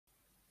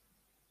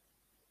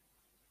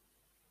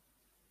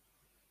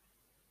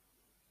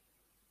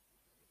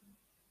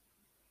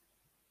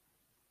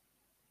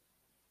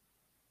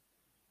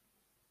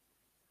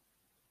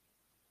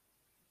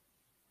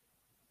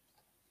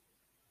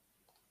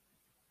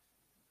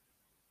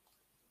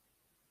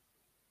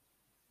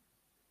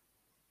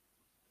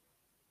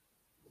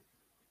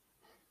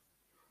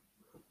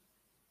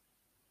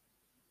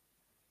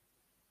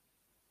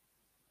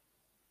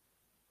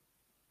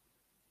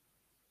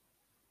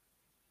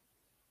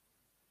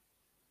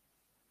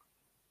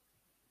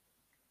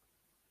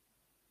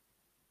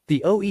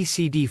The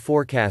OECD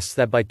forecasts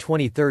that by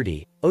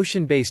 2030,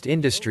 ocean-based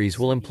industries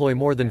will employ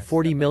more than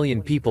 40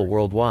 million people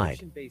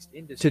worldwide.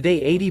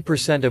 Today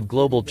 80% of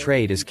global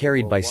trade is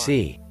carried by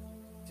sea.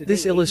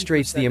 This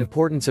illustrates the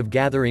importance of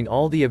gathering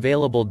all the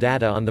available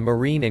data on the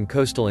marine and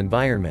coastal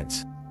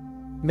environments.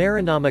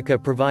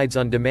 Marinomica provides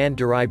on-demand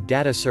derived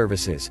data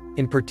services,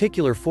 in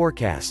particular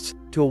forecasts,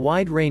 to a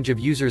wide range of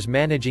users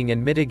managing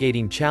and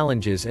mitigating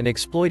challenges and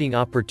exploiting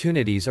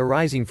opportunities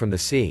arising from the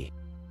sea.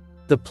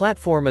 The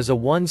platform is a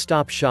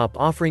one-stop shop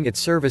offering its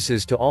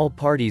services to all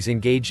parties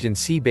engaged in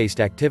sea-based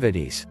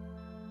activities.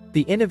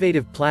 The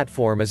innovative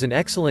platform is an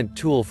excellent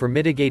tool for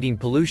mitigating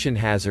pollution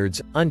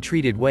hazards,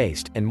 untreated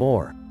waste, and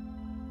more.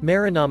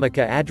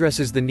 Marinomica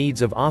addresses the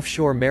needs of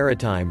offshore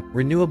maritime,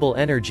 renewable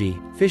energy,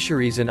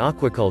 fisheries and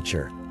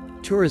aquaculture,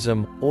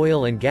 tourism,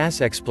 oil and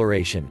gas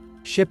exploration,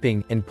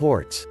 shipping, and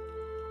ports.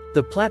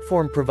 The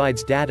platform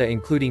provides data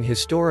including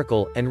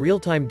historical and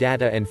real-time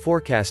data and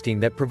forecasting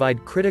that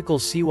provide critical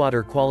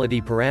seawater quality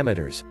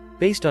parameters,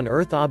 based on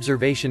Earth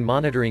observation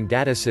monitoring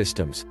data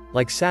systems,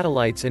 like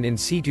satellites and in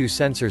situ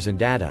sensors and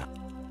data.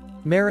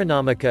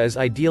 Marinomica is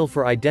ideal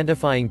for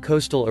identifying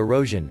coastal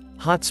erosion,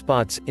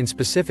 hotspots in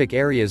specific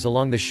areas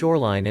along the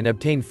shoreline and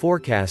obtain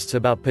forecasts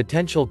about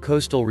potential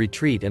coastal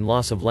retreat and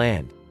loss of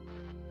land.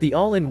 The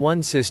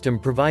all-in-one system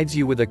provides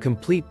you with a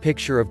complete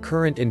picture of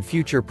current and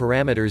future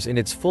parameters in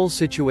its full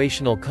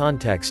situational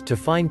context to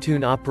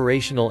fine-tune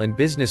operational and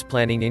business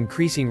planning,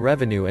 increasing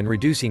revenue and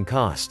reducing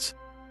costs.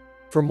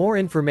 For more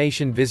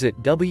information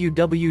visit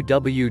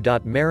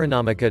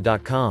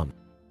www.marinomica.com.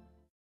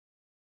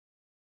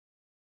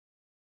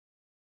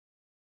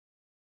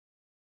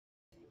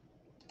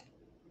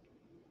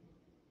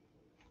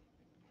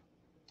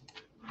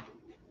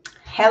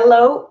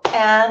 Hello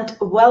and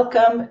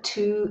welcome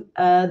to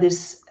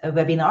this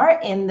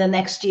webinar in the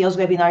NextGEOSS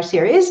webinar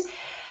series.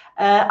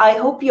 I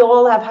hope you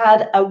all have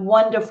had a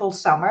wonderful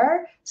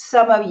summer.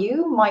 Some of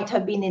you might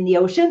have been in the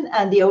ocean,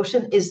 and the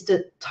ocean is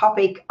the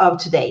topic of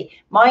today.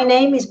 My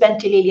name is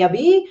Bente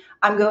Lilja.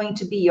 I'm going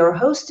to be your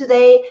host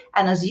today,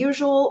 and as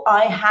usual,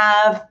 I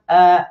have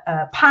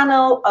a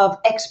panel of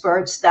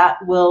experts that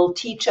will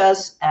teach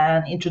us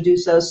and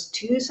introduce us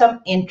to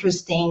some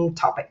interesting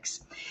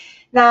topics.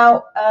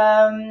 Now,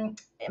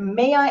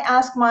 may I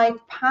ask my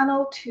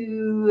panel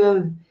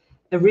to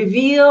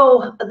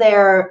reveal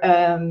their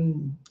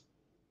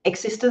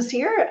existence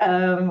here?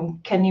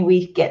 Can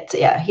we get,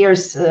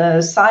 here's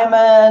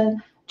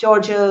Simon,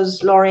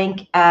 Georgios,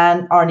 Lőrinc,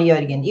 and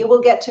Arne-Jørgen. You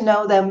will get to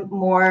know them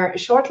more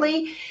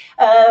shortly.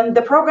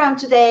 The program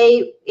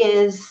today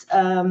is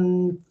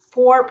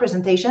 4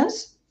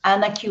 presentations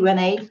and a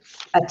Q&A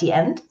at the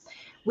end.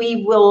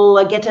 We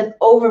will get an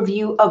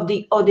overview of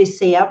the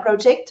ODYSSEA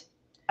project,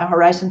 a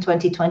Horizon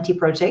 2020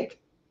 project.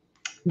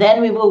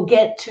 Then we will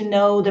get to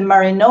know the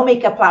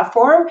Marinomica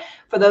platform.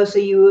 For those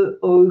of you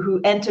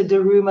who entered the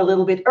room a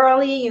little bit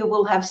early, you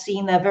will have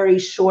seen a very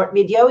short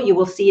video. You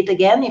will see it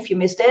again if you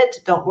missed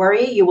it. Don't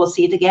worry, you will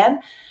see it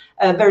again.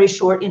 A very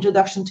short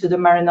introduction to the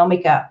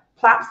Marinomica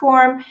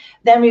platform.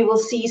 Then we will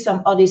see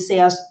some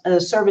ODYSSEA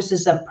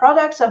services and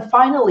products. And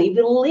finally,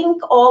 we'll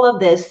link all of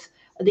this,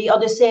 the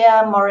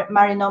ODYSSEA,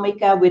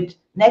 Marinomica with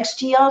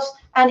NextGEOSS,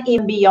 and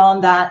even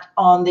beyond that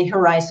on the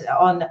horizon,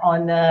 on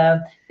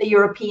the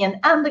European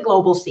and the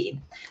global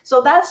scene. So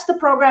that's the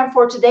program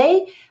for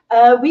today.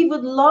 We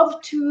would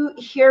love to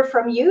hear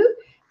from you,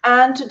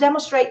 and to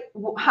demonstrate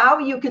how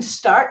you can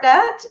start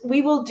that,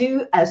 we will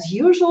do, as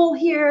usual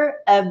here,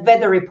 a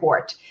weather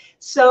report.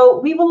 So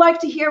we would like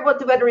to hear what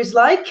the weather is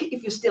like,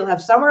 if you still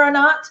have summer or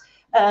not,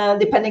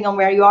 depending on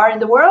where you are in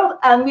the world,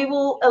 and we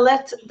will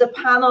let the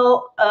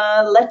panel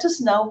let us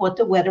know what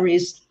the weather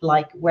is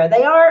like where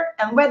they are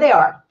and where they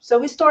are. So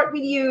we start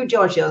with you,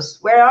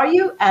 Georgios. Where are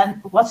you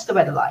and what's the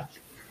weather like?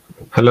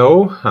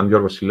 Hello, I'm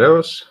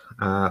Georgios.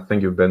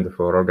 Thank you, Bente,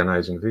 for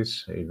organizing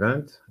this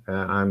event.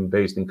 I'm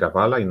based in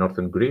Kavala in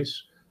northern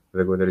Greece.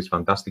 The weather is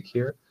fantastic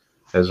here,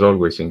 as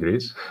always in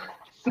Greece.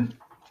 So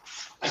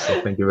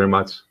thank you very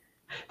much.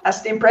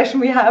 That's the impression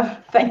we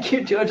have. Thank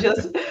you,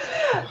 Georgios.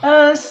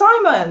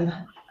 Simon,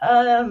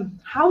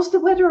 how's the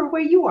weather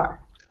where you are?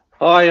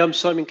 Hi, I'm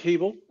Simon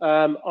Keeble.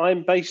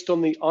 I'm based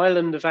on the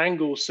island of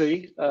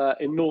Anglesey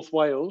in North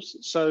Wales.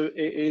 So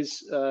it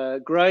is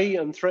grey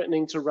and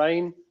threatening to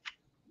rain,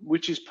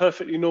 which is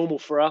perfectly normal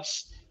for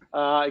us.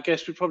 I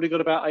guess we've probably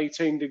got about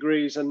 18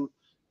 degrees, and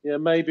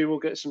maybe we'll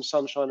get some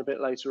sunshine a bit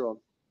later on.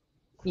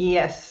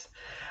 Yes.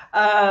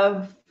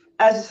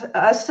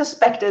 As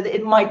suspected,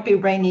 it might be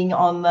raining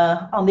on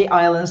the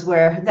islands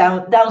where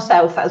down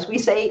south, as we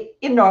say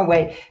in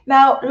Norway.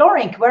 Now,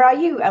 Lőrinc, where are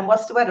you and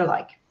what's the weather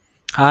like?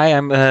 Hi,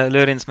 I'm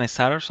Lőrinc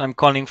Mészáros. I'm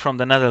calling from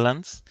the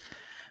Netherlands,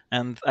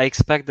 and I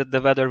expect that the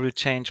weather will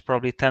change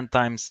probably 10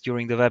 times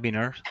during the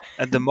webinar.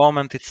 At the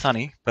moment, it's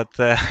sunny, but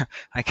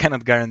I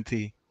cannot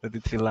guarantee that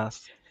it will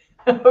last.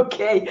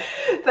 Okay,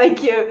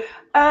 thank you.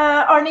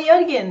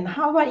 Arne-Jørgen,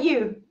 how about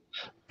you?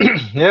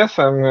 Yes,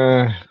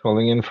 I'm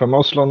calling in from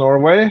Oslo,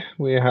 Norway.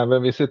 We have a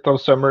visit of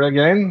summer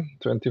again,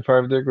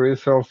 25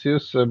 degrees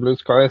Celsius, blue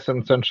skies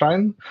and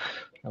sunshine.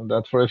 have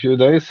that for a few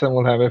days, and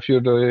we'll have a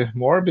few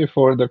more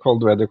before the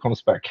cold weather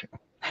comes back.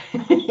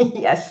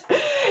 Yes,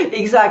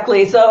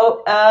 exactly.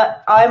 So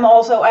I'm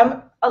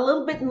a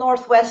little bit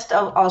northwest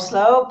of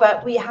Oslo,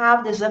 but we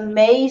have this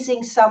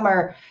amazing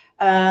summer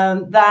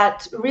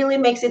that really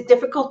makes it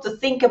difficult to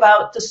think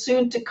about the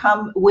soon to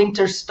come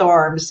winter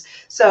storms.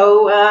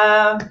 So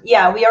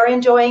yeah, we are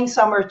enjoying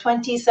summer,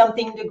 20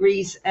 something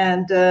degrees,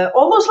 and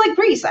almost like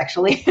Greece,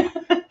 actually,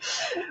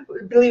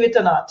 believe it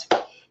or not.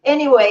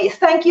 Anyway,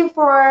 thank you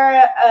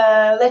for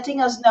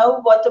letting us know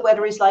what the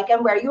weather is like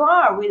and where you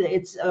are.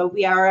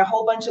 We are a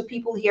whole bunch of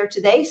people here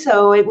today,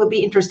 so it will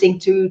be interesting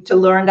to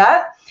learn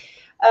that.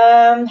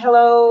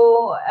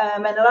 Hello,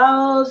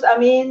 Menelaus,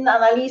 Amin,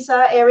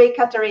 Annalisa, Eric,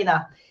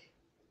 Katarina.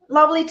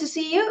 Lovely to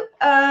see you.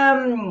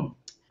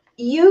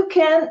 You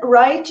can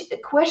write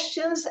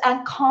questions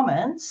and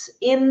comments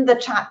in the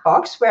chat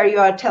box where you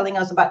are telling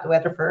us about the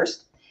weather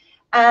first,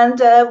 and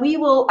we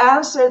will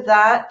answer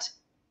that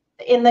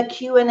in the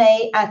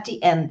Q&A at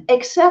the end,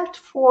 except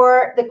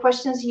for the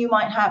questions you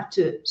might have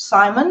to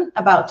Simon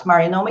about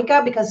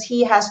Marinomica, because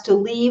he has to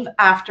leave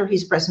after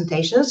his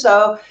presentation.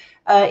 So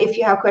if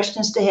you have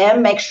questions to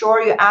him, make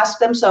sure you ask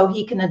them so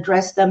he can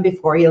address them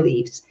before he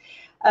leaves.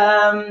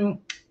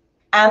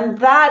 And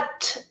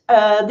that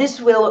this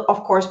will,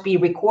 of course, be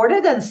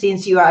recorded. And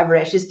since you have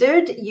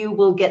registered, you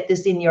will get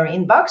this in your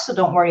inbox, so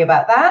don't worry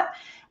about that.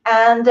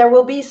 And there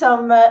will be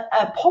some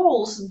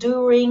polls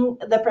during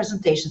the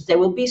presentations. They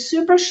will be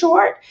super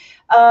short,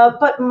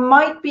 but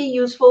might be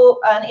useful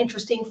and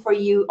interesting for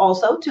you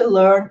also to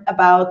learn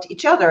about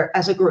each other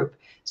as a group.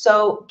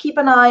 So keep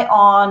an eye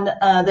on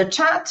the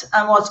chat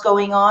and what's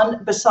going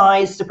on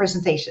besides the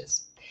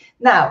presentations.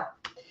 Now,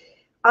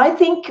 I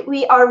think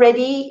we are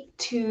ready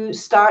to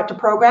start the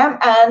program,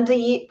 and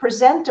the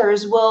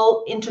presenters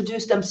will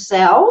introduce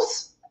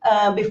themselves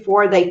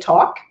before they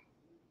talk.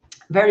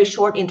 Very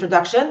short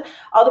introduction.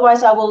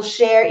 Otherwise, I will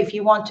share, if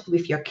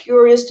you're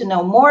curious to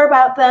know more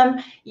about them,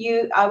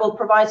 I will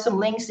provide some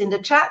links in the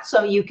chat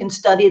so you can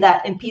study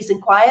that in peace and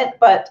quiet,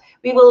 but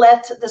we will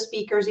let the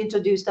speakers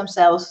introduce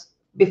themselves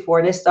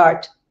before they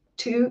start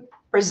to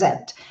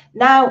present.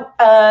 Now,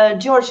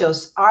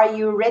 Georgios, are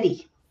you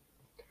ready?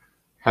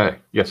 Hi.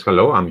 Yes,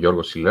 hello, I'm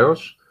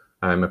Georgios.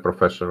 I'm a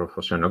professor of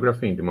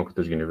oceanography in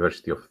Democritus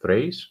University of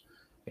Thrace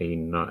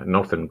in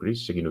northern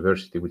Greece, a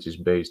university which is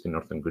based in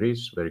northern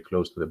Greece, very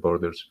close to the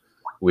borders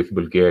with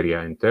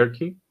Bulgaria and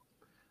Turkey.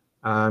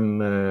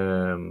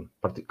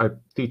 I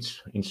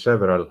teach in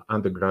several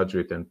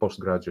undergraduate and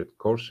postgraduate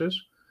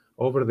courses.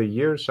 Over the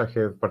years, I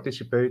have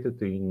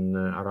participated in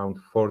around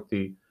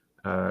 40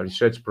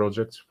 research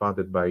projects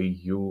funded by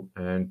EU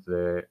and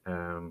the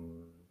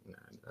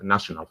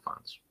national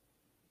funds.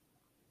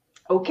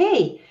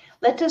 Okay,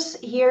 let us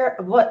hear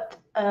what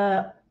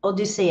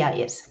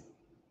ODYSSEA is.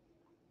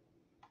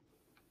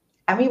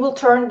 And we will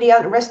turn, the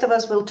rest of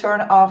us will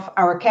turn off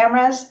our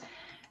cameras,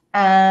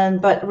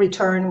 but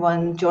return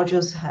when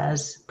Georgios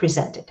has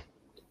presented.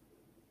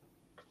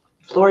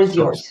 The floor is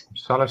yours.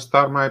 Shall I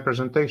start my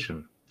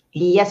presentation?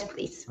 Yes,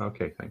 please.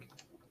 Okay, thank you.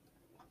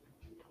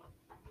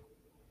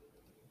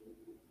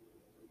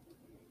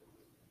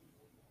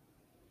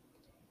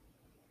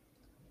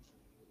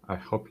 I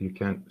hope you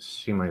can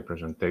see my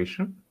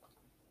presentation.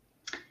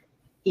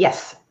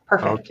 Yes,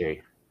 perfect.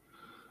 Okay.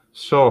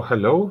 So,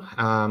 hello.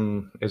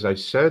 As I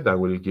said, I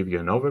will give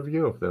you an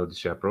overview of the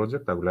ODYSSEA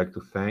project. I would like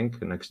to thank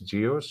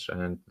NextGEOSS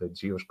and the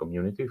GEOSS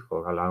community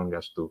for allowing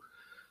us to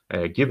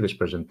give this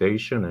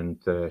presentation and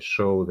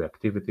show the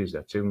activities,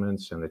 the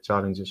achievements, and the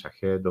challenges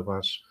ahead of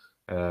us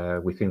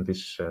within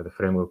this the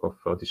framework of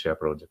ODYSSEA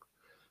project.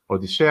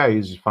 ODYSSEA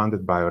is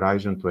funded by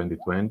Horizon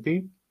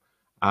 2020.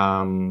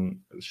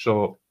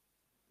 So,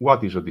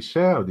 what is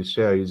ODYSSEA?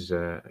 ODYSSEA is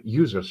a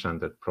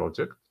user-centered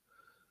project,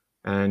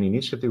 an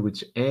initiative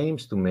which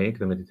aims to make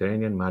the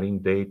Mediterranean marine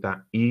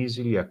data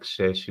easily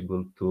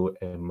accessible to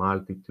a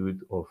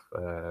multitude of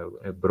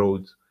a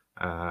broad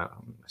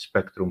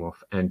spectrum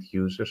of end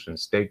users and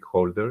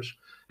stakeholders.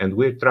 And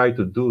we try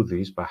to do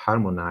this by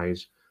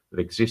harmonize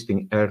the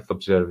existing Earth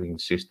observing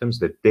systems,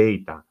 the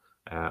data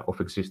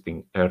of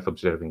existing Earth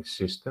observing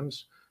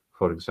systems,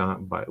 for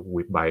example,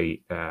 by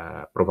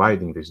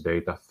providing this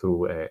data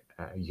through a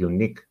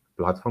unique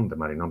platform, the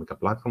Marinomica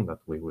platform, that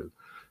we will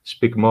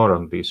speak more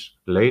on this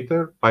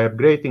later, by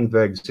upgrading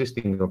the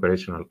existing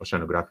operational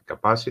oceanographic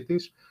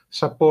capacities,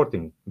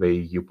 supporting the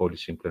EU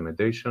policy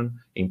implementation,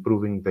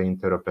 improving the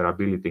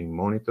interoperability in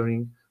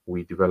monitoring.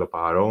 We develop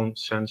our own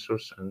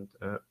sensors and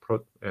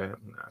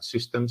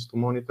systems to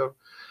monitor,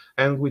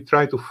 and we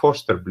try to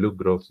foster blue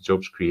growth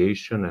jobs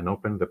creation and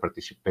open the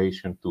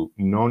participation to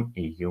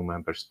non-EU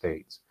member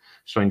states.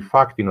 So in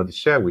fact, in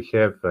ODYSSEA, we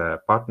have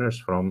partners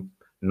from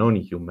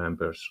non-EU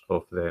members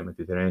of the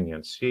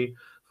Mediterranean Sea.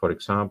 For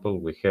example,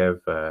 we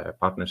have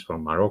partners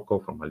from Morocco,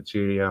 from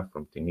Algeria,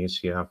 from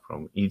Tunisia,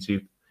 from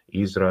Egypt,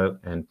 Israel,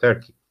 and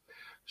Turkey.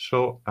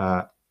 So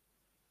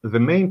the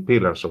main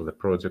pillars of the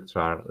projects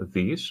are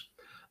these.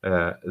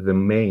 The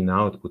main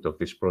output of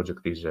this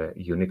project is a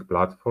unique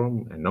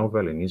platform, a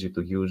novel and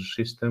easy-to-use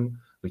system,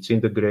 which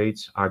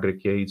integrates,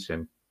 aggregates,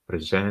 and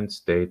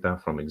presents data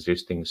from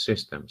existing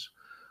systems.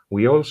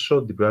 We also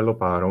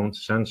develop our own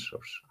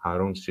sensors,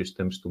 our own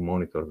systems to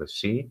monitor the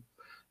sea,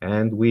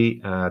 and we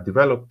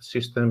develop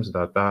systems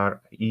that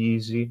are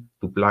easy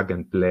to plug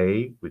and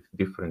play with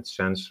different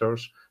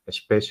sensors,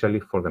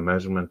 especially for the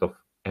measurement of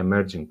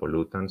emerging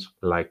pollutants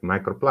like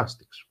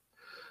microplastics.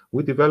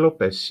 We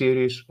develop a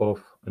series of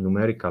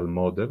numerical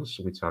models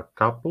which are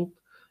coupled,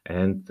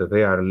 and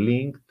they are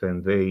linked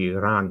and they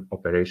run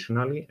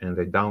operationally, and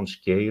they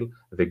downscale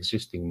the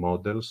existing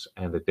models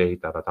and the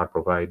data that are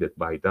provided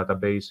by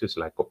databases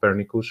like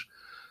Copernicus.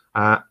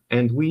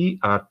 And we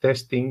are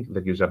testing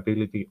the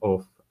usability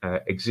of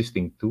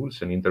existing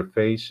tools and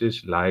interfaces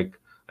like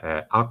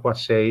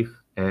AquaSafe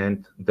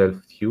and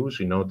Deltares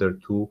in order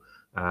to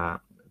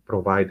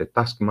provide a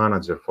task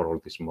manager for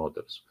all these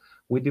models.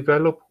 We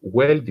develop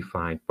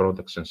well-defined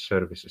products and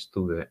services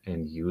to the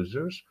end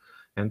users,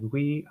 and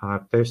we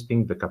are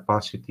testing the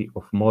capacity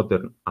of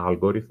modern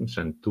algorithms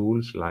and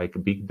tools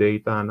like big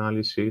data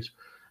analysis,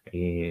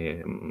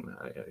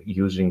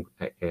 using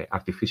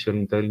artificial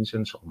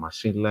intelligence or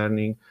machine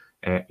learning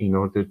in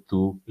order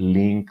to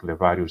link the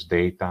various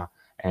data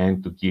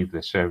and to give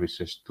the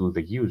services to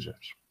the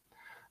users.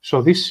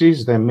 So this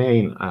is the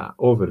main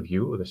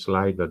overview, the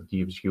slide that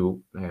gives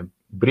you a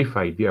brief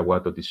idea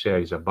what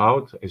ODYSSEA is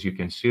about. As you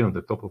can see on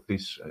the top of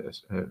this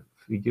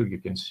figure, you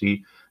can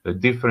see the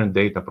different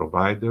data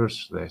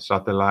providers, the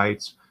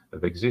satellites,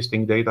 the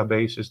existing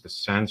databases, the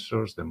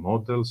sensors, the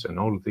models, and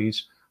all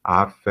these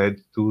are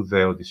fed to the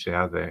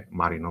ODYSSEA, the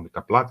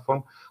Marinomica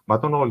platform.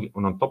 But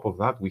on top of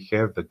that, we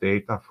have the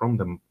data from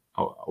the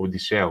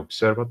ODYSSEA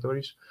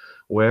observatories,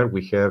 where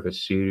we have a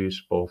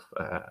series of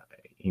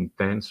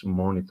intense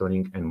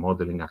monitoring and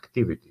modeling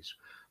activities.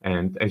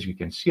 And as you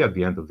can see, at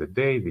the end of the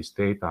day, these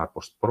data are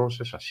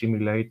post-processed,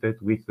 assimilated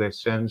with the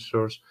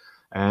sensors,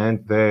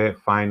 and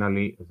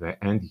finally,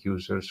 the end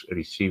users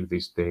receive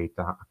this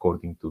data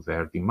according to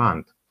their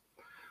demand.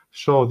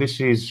 So this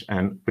is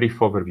a brief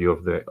overview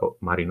of the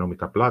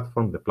Marinomica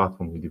platform, the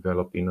platform we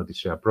developed in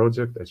ODYSSEA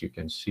Project. As you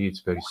can see,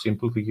 it's very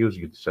simple to use.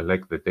 You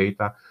select the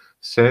data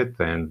set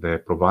and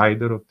the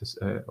provider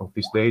of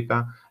this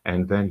data,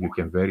 and then you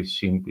can very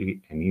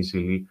simply and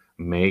easily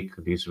make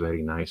these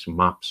very nice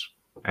maps.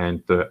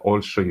 And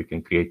also you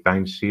can create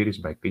time series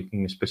by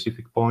clicking a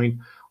specific point,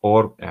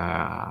 or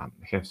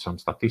have some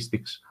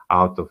statistics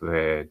out of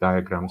the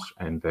diagrams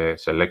and the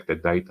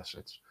selected data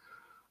sets.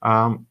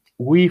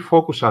 We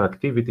focus our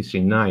activities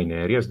in 9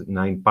 areas,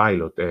 9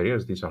 pilot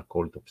areas. These are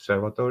called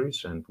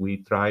observatories, and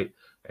we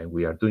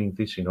are doing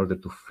this in order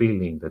to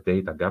fill in the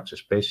data gaps,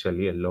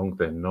 especially along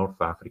the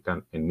North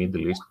African and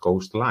Middle East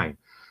coastline.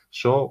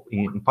 So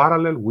in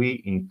parallel,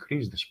 we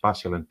increase the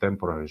spatial and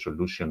temporal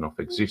resolution of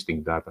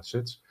existing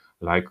datasets,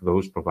 like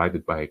those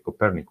provided by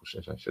Copernicus,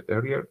 as I said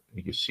earlier.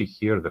 You see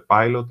here the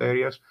pilot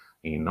areas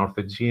in North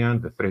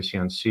Aegean, the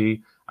Thracian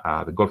Sea,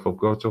 the Gulf of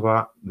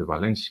Kosovo, the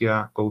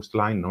Valencia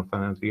coastline,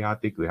 Northern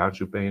Adriatic, the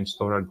Arjubain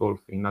Storal Gulf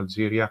in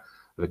Algeria,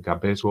 the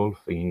Gabes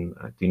Gulf in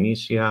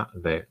Tunisia,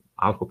 the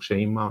Al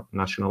Hoceima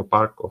National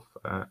Park of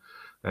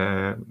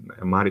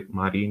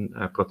marine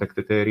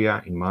protected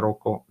area in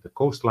Morocco, the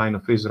coastline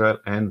of Israel,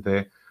 and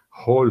the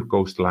whole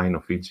coastline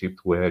of Egypt,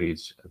 where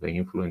is the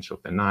influence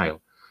of the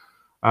Nile.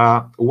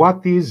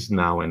 What is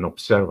now an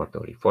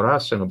observatory? For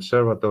us, an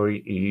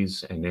observatory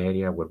is an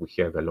area where we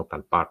have a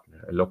local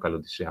partner, a local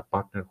ODYSSEA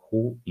partner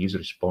who is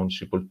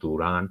responsible to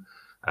run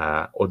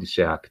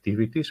ODYSSEA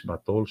activities,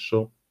 but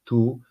also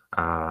to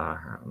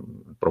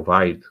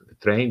provide the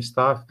trained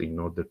staff in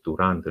order to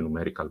run the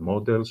numerical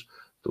models,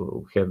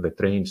 to have the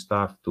trained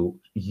staff to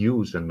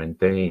use and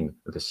maintain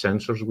the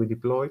sensors we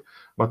deploy,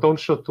 but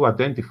also to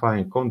identify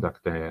and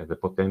contact the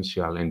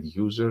potential end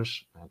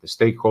users, the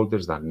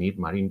stakeholders that need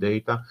marine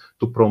data,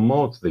 to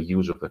promote the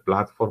use of the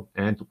platform,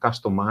 and to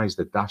customize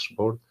the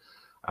dashboard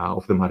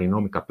of the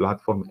Marinomica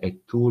platform, a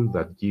tool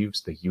that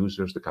gives the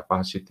users the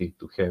capacity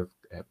to have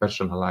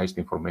personalized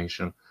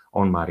information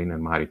on marine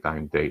and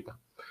maritime data.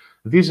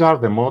 These are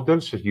the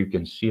models. As you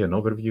can see, an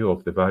overview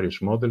of the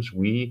various models.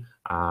 We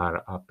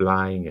are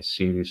applying a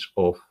series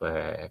of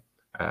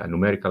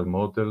numerical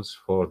models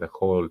for the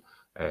whole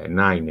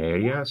 9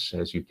 areas.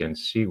 As you can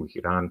see, we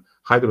run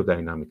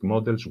hydrodynamic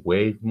models,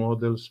 wave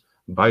models,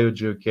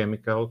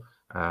 biogeochemical,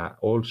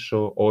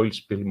 also oil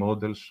spill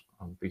models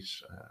on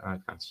this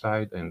right-hand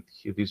side, and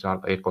here these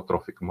are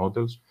ecotrophic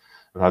models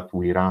that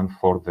we run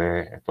for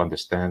to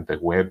understand the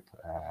web,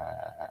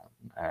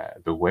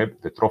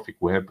 the trophic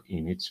web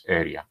in each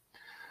area.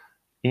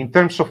 In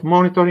terms of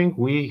monitoring,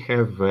 we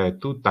have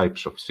 2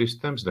 types of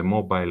systems, the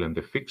mobile and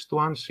the fixed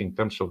ones. In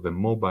terms of the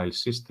mobile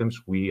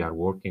systems, we are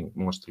working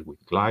mostly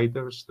with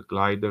gliders. The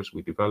gliders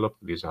we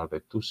developed, these are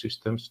the 2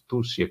 systems,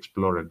 2 Sea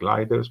Explorer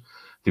gliders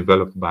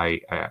developed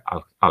by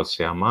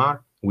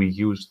Al-Seamar. We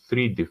use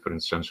 3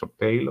 different sensor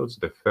payloads.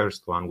 The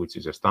first one, which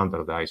is a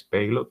standardized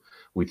payload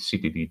with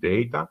CTD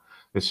data.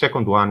 The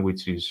second one,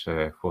 which is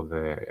for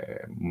the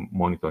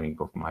monitoring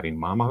of marine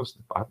mammals,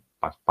 the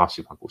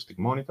passive acoustic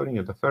monitoring.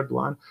 And the third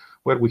one,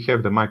 where we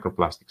have the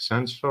microplastic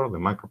sensor. The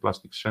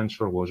microplastic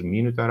sensor was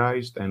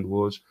miniaturized and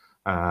was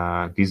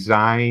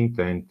designed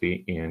and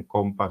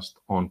encompassed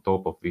on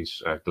top of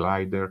this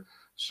glider,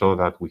 so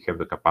that we have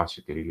the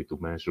capacity really to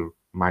measure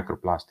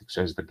microplastics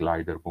as the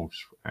glider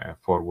moves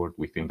forward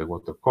within the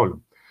water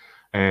column.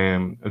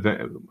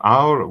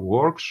 Our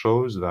work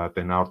shows that,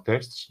 and our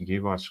tests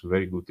give us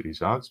very good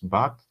results,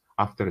 but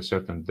after a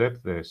certain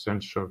depth, the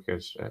sensor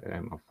has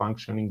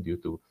malfunctioning due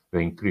to the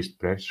increased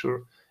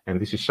pressure. And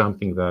this is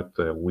something that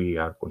we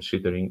are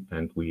considering,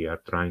 and we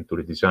are trying to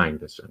redesign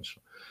the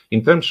sensor.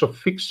 In terms of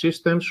fixed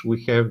systems,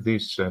 we have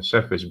these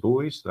surface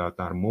buoys that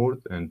are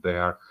moored, and they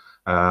are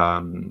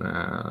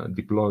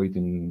deployed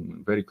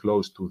in very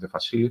close to the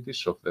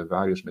facilities of the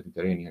various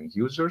Mediterranean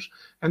users.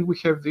 And we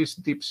have these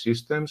deep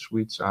systems,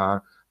 which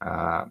are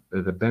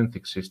the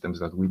benthic systems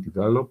that we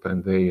develop,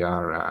 and they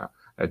are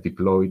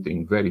deployed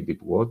in very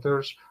deep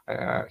waters.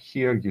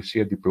 Here you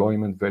see a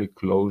deployment very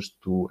close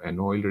to an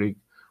oil rig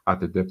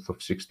at a depth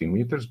of 60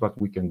 meters, but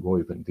we can go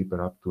even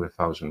deeper, up to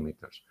 1,000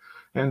 meters.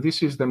 And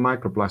this is the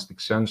microplastic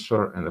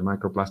sensor and the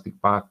microplastic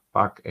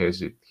pack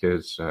as it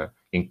has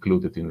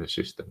included in the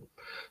system.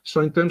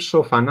 So in terms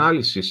of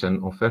analysis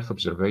and of Earth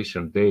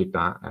observation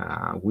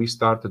data, we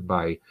started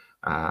by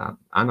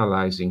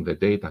analyzing the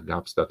data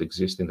gaps that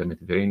exist in the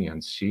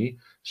Mediterranean Sea.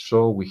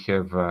 So we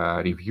have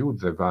reviewed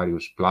the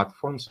various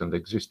platforms and the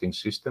existing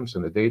systems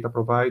and the data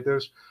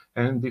providers.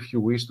 And if you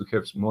wish to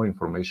have more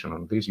information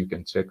on this, you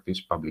can check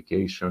this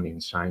publication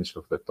in Science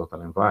of the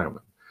Total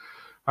Environment.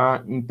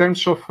 In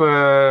terms of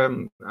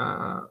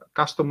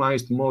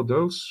customized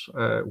models,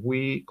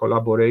 we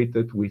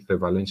collaborated with the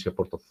Valencia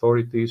port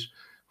authorities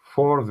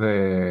for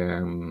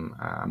the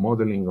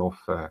modeling of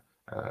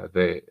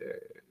the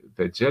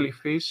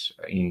jellyfish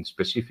in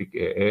specific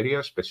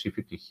areas.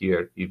 Specifically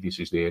here, this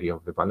is the area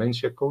of the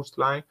Valencia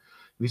coastline.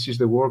 This is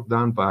the work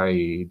done by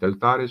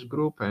Deltares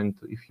group, and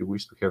if you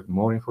wish to have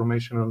more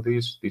information on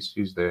this, this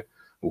is the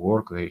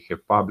work they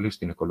have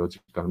published in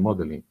ecological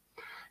modeling.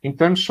 In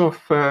terms of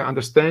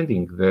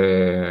understanding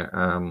the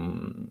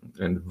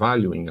and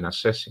valuing and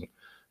assessing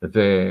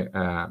the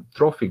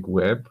trophic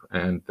web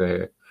and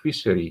the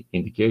fishery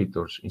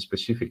indicators in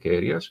specific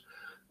areas,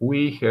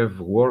 we have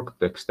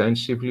worked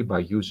extensively by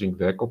using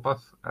the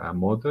EcoPath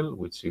model,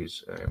 which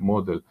is a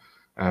model,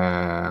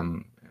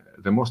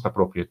 the most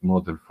appropriate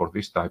model for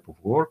this type of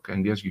work.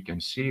 And as you can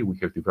see, we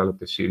have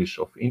developed a series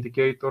of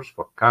indicators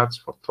for catch,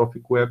 for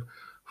trophic web,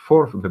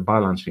 for the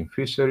balance in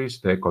fisheries,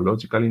 the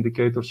ecological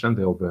indicators, and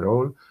the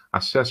overall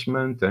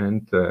assessment,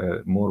 and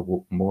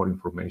more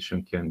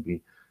information can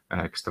be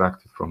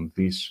extracted from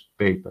this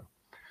paper.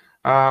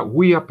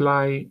 We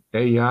apply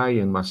AI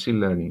and machine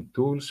learning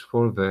tools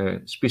for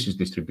the species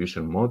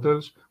distribution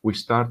models. We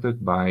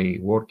started by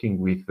working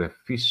with the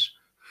fish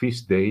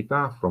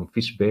data from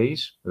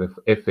FishBase, the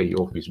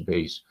FAO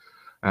FishBase.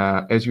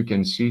 As you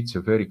can see, it's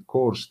a very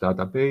coarse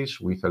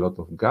database with a lot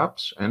of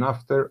gaps. And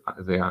after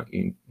the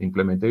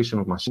implementation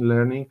of machine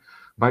learning,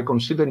 by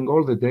considering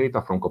all the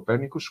data from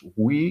Copernicus,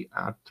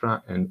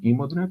 and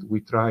IMODNet, we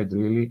tried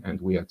really,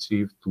 and we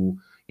achieved to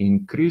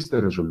increase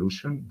the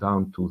resolution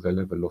down to the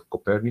level of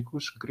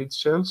Copernicus grid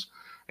cells,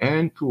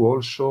 and to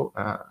also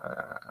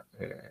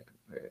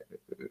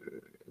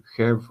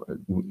have,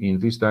 in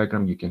this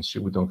diagram, you can see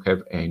we don't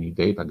have any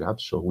data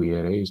gaps, so we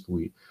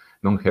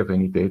don't have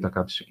any data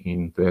gaps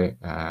in the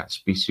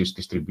species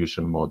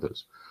distribution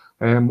models.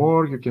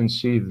 More you can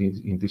see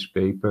in this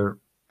paper,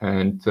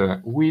 and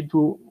we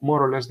do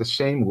more or less the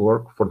same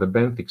work for the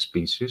benthic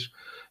species.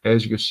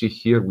 As you see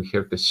here, we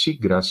have the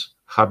seagrass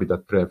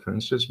habitat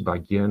preferences,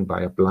 again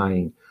by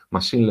applying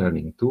machine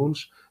learning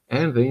tools,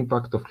 and the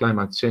impact of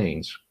climate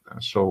change.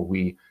 So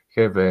we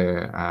have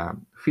a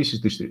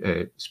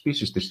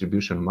species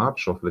distribution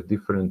maps of the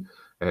different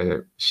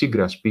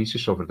seagrass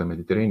species over the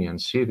Mediterranean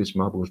Sea. This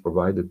map was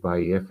provided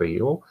by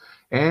FAO,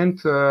 and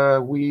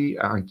we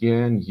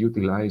again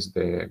utilize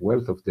the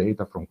wealth of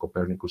data from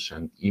Copernicus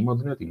and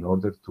IMODNet in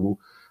order to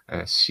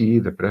see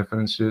the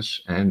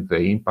preferences and the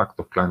impact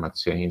of climate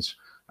change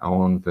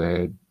on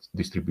the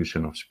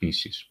distribution of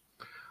species.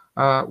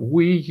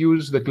 We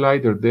use the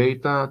glider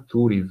data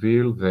to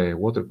reveal the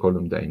water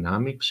column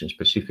dynamics in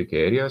specific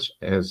areas.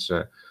 As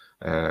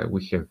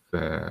we have,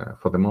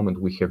 for the moment,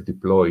 we have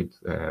deployed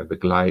the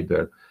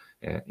glider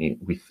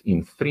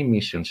in 3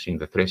 missions in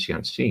the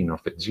Thracian Sea in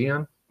North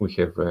Aegean. We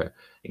have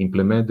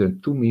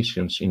implemented 2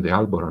 missions in the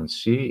Alboran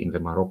Sea in the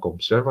Morocco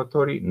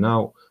Observatory.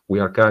 Now we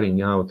are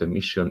carrying out a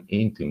mission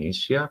in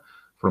Tunisia,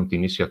 from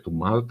Tunisia to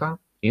Malta,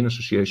 in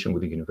association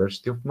with the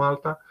University of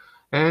Malta.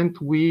 And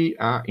we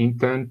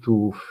intend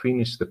to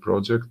finish the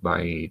project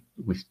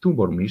with 2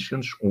 more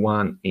missions,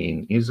 one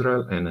in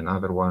Israel and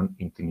another one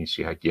in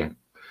Tunisia again.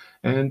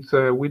 And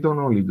we don't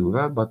only do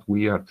that, but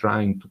we are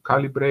trying to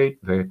calibrate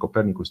the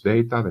Copernicus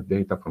data, the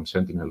data from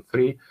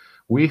Sentinel-3,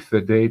 with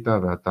the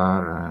data that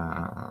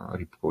are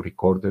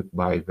recorded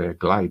by the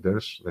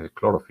gliders, the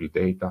chlorophyll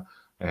data,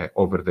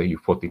 over the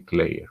euphotic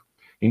layer.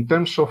 In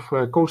terms of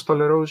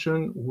coastal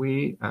erosion,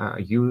 we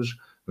use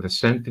the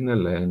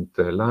Sentinel and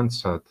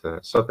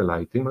Landsat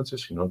satellite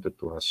images in order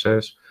to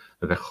assess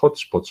the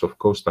hotspots of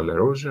coastal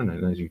erosion.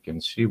 And as you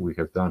can see, we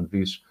have done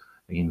this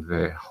in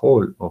the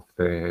whole of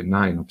the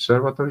 9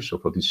 observatories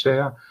of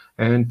ODYSSEA,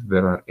 and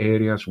there are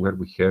areas where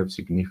we have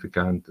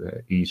significant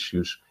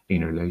issues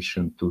in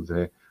relation to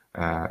the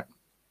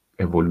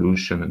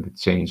evolution and the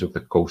change of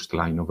the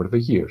coastline over the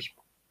years.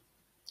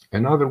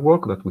 Another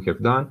work that we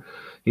have done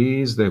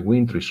is the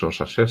wind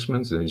resource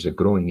assessments. There is a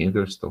growing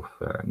interest of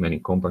many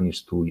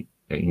companies to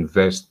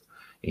invest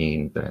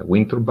in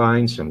wind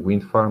turbines and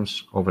wind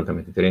farms over the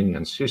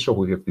Mediterranean Sea. So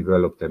we have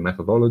developed a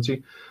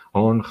methodology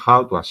on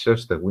how to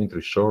assess the wind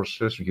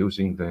resources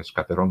using the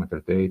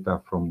scatterometer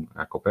data from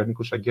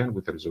Copernicus, again,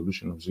 with a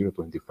resolution of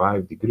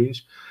 0.25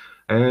 degrees.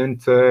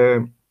 And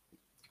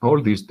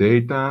all this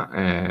data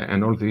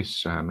and all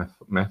these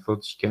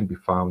methods can be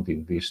found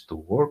in these 2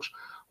 works.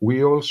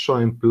 We also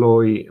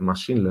employ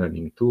machine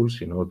learning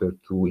tools in order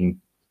to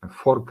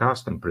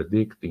forecast and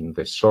predict in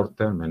the short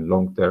term and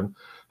long term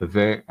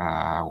the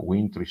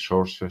wind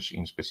resources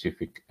in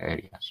specific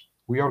areas.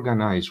 We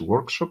organize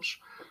workshops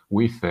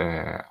with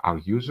our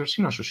users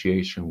in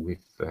association with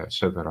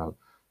several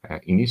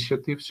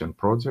initiatives and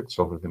projects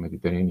over the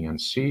Mediterranean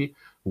Sea.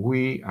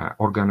 We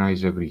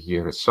organize every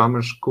year a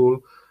summer school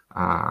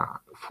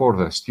for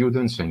the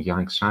students and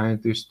young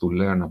scientists to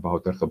learn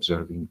about Earth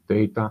observing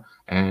data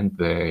and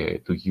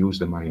to use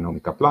the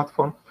Marinomica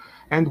platform.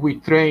 And we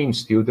train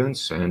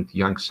students and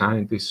young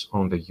scientists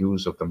on the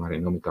use of the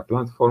Marinomica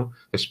platform,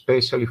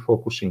 especially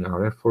focusing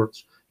our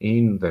efforts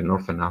in the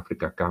Northern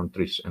Africa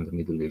countries and the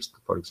Middle East.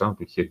 For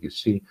example, here you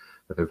see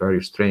the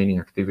various training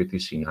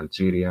activities in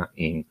Algeria,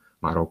 in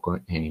Morocco,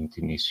 and in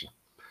Tunisia.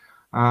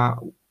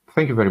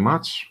 Thank you very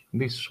much.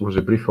 This was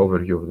a brief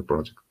overview of the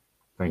project.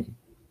 Thank you.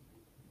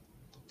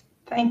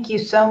 Thank you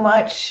so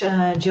much,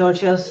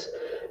 Georgios.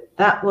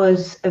 That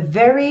was a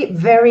very,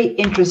 very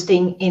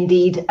interesting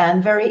indeed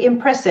and very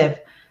impressive.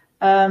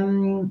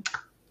 Now,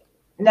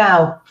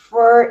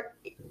 for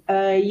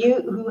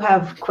you who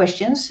have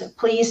questions,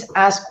 please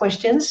ask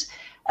questions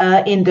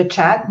in the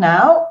chat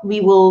now. We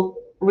will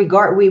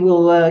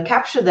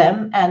capture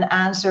them and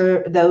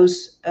answer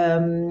those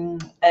in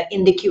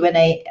the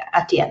Q&A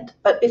at the end.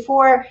 But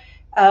before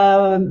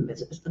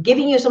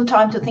giving you some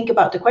time to think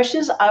about the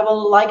questions, I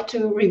would like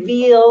to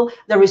reveal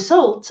the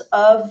result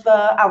of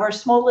our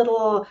small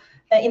little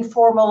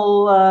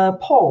informal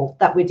poll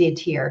that we did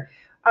here.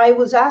 I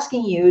was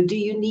asking you, do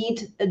you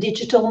need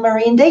digital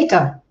marine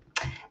data?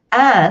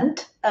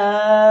 And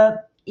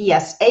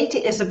yes, 80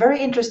 is a very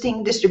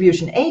interesting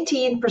distribution.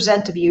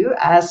 18% of you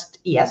asked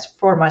yes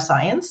for my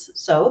science,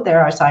 so there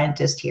are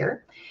scientists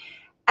here.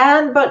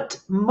 But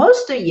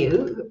most of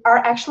you are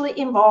actually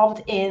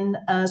involved in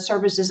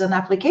services and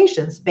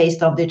applications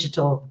based on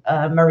digital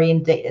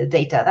marine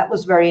data. That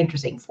was very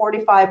interesting,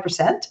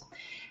 45%.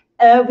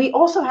 We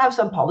also have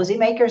some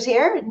policymakers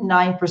here,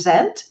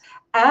 9%,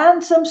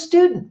 and some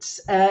students,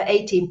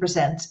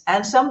 18%.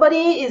 And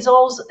somebody is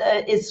also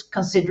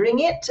considering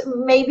it,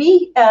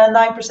 maybe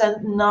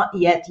 9% not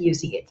yet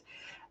using it.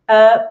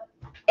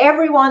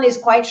 Everyone is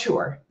quite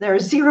sure. There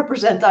is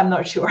 0% I'm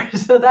not sure.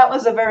 So that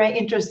was a very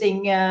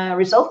interesting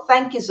result.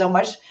 Thank you so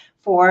much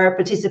for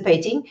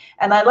participating.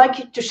 And I'd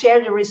like to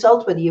share the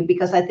result with you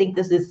because I think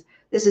this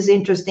is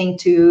interesting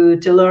to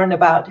learn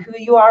about who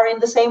you are in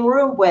the same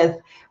room with,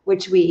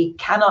 which we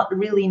cannot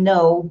really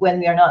know when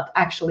we are not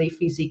actually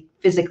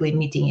physically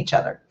meeting each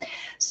other.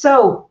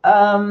 So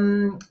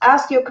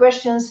ask your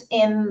questions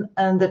in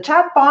the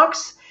chat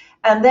box,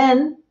 and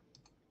then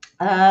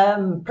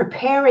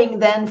preparing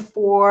then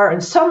for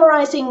and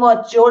summarizing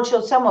what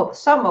Georgios, some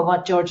of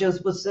what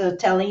Georgios was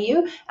telling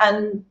you,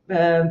 and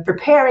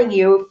preparing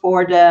you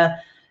for the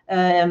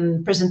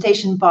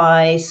presentation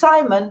by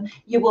Simon.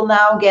 You will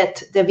now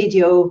get the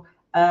video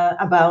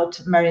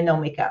about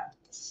Marinomica.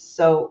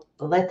 So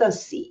let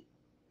us see.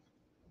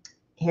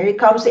 Here it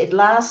comes. It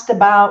lasts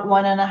about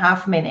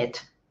 1.5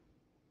 minutes.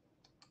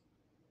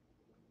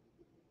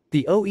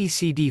 The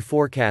OECD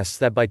forecasts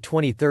that by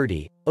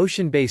 2030,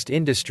 ocean-based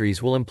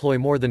industries will employ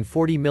more than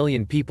 40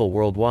 million people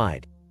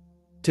worldwide.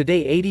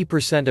 Today,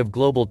 80% of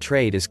global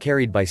trade is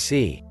carried by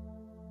sea.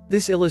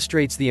 This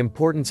illustrates the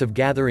importance of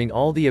gathering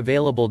all the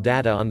available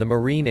data on the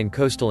marine and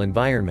coastal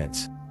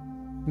environments.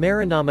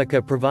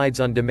 Marinomica provides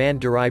on-demand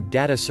derived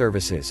data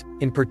services,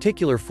 in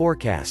particular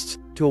forecasts,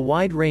 to a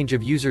wide range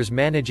of users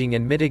managing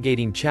and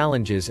mitigating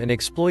challenges and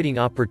exploiting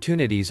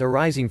opportunities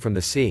arising from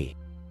the sea.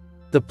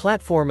 The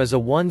platform is a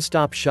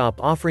one-stop shop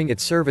offering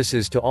its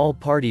services to all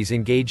parties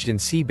engaged in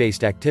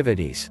sea-based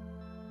activities.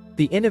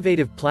 The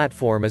innovative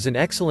platform is an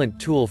excellent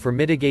tool for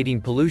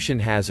mitigating pollution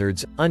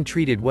hazards,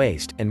 untreated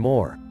waste, and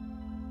more.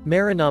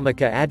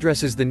 Marinomica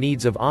addresses the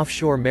needs of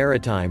offshore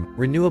maritime,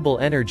 renewable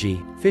energy,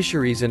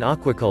 fisheries and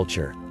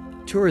aquaculture,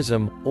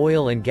 tourism,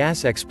 oil and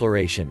gas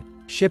exploration,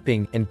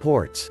 shipping, and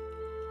ports.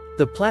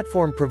 The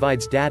platform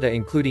provides data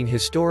including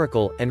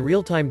historical and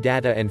real-time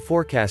data and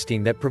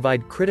forecasting that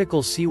provide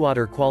critical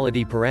seawater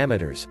quality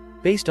parameters,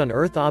 based on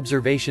Earth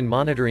observation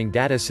monitoring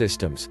data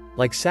systems,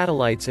 like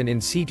satellites and in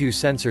situ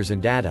sensors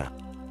and data.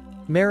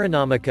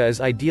 Marinomica is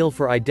ideal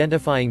for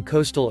identifying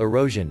coastal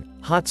erosion,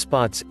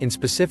 hotspots in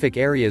specific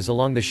areas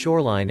along the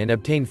shoreline and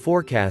obtain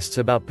forecasts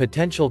about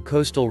potential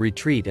coastal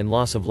retreat and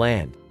loss of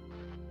land.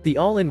 The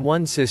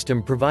all-in-one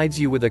system provides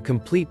you with a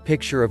complete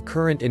picture of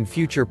current and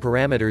future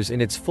parameters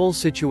in its full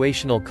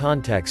situational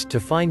context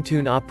to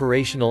fine-tune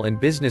operational and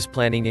business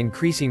planning,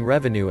 increasing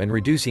revenue and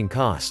reducing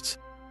costs.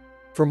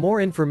 For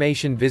more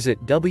information,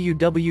 visit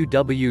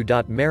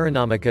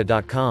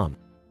www.marinomica.com.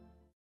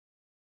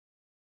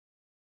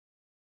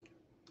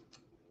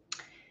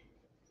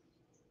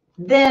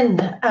 Then,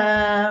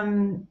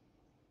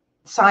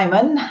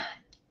 Simon,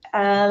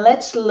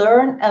 let's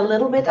learn a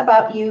little bit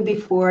about you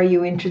before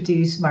you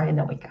introduce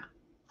Marinomica.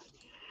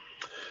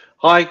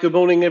 Hi, good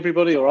morning,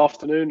 everybody, or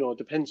afternoon, or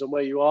depends on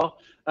where you are.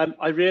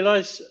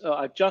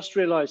 I've just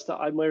realized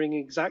that I'm wearing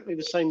exactly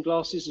the same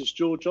glasses as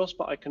Georgios,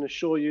 but I can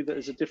assure you that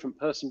there's a different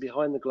person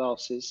behind the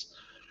glasses.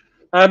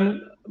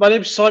 My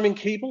name is Simon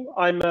Keeble.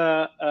 I'm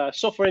a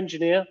software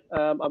engineer.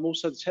 I'm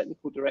also the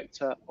technical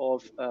director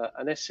of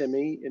an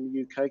SME in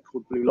the UK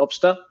called Blue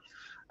Lobster.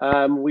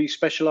 We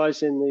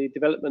specialize in the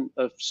development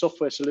of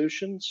software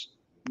solutions,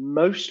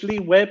 mostly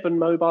web and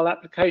mobile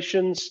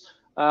applications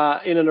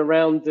in and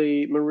around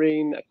the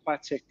marine,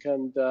 aquatic,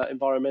 and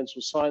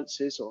environmental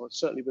sciences, or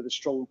certainly with a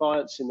strong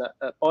bias in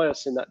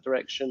that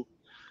direction.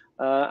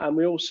 And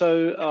we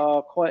also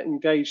are quite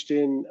engaged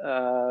in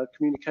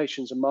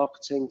communications and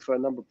marketing for a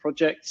number of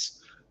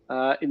projects.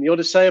 In the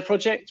ODYSSEA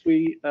Project,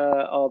 we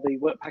are the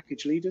work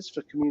package leaders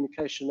for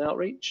communication and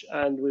outreach,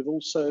 and we've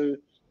also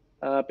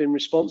been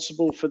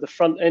responsible for the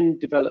front-end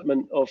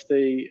development of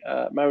the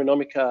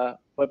Marinomica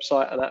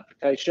website and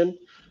application.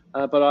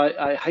 But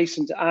I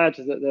hasten to add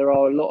that there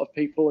are a lot of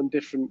people and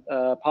different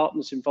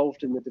partners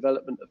involved in the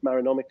development of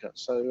Marinomica.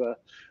 So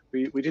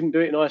we didn't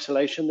do it in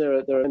isolation. There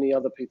are many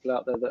other people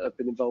out there that have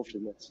been involved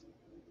in this.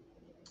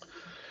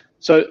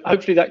 So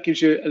hopefully that gives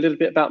you a little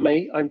bit about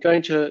me. I'm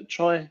going to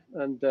try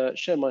and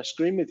share my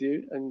screen with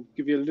you and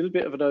give you a little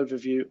bit of an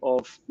overview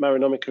of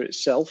Marinomica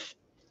itself.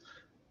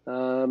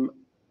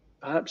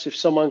 Perhaps if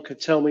someone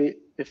could tell me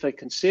if they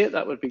can see it,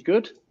 that would be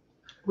good.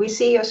 We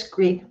see your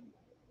screen.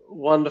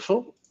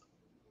 Wonderful.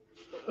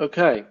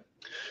 Okay.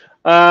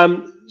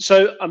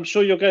 So I'm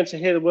sure you're going to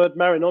hear the word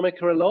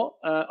Marinomica a lot.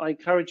 I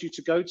encourage you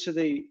to go to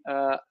the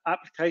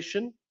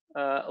application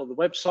or the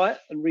website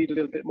and read a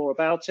little bit more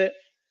about it.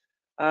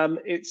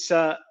 It's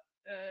an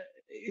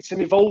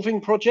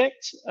evolving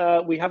project.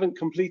 We haven't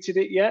completed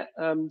it yet.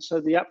 So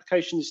the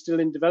application is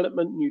still in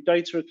development. New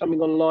data are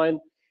coming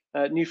online,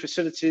 new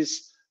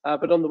facilities.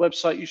 But on the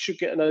website, you should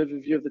get an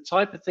overview of the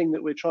type of thing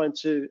that we're trying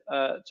to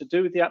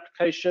do with the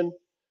application.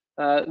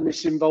 And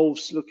this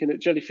involves looking at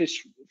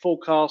jellyfish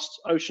forecasts,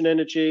 ocean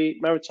energy,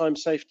 maritime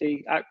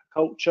safety,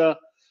 aquaculture,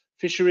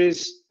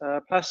 fisheries,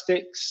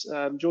 plastics.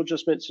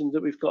 Georgios mentioned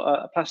that we've got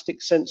a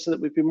plastic sensor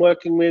that we've been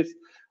working with,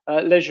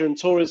 leisure and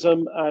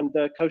tourism, and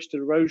coastal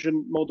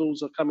erosion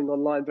models are coming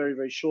online very,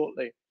 very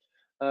shortly.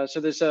 So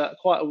there's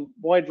quite a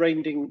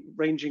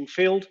wide-ranging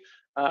field,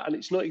 and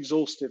it's not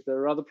exhaustive. There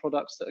are other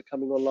products that are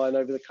coming online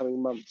over the coming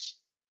months.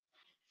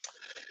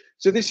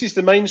 So this is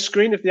the main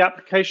screen of the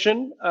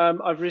application.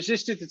 I've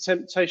resisted the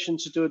temptation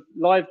to do a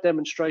live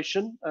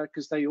demonstration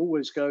because they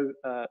always go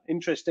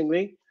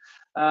interestingly.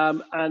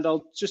 And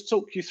I'll just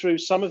talk you through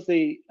some of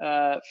the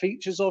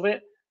features of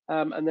it,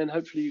 and then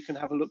hopefully you can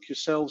have a look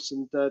yourselves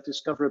and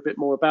discover a bit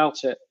more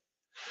about it.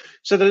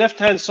 So the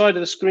left-hand side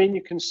of the screen,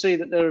 you can see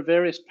that there are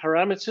various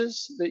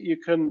parameters that you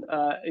can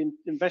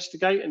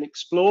investigate and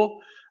explore.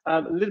 A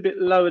little bit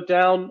lower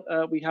down,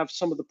 we have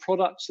some of the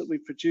products that we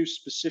produced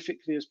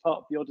specifically as part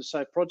of the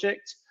ODYSSEA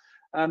project.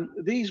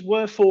 These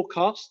were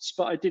forecasts,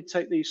 but I did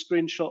take these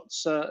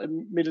screenshots in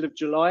the middle of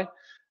July.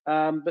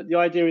 But the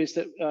idea is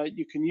that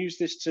you can use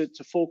this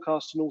to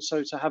forecast and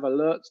also to have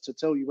alerts to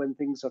tell you when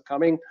things are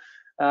coming.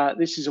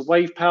 This is a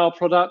wave power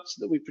product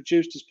that we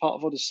produced as part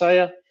of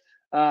ODYSSEA.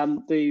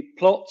 The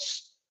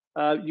plots,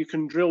 you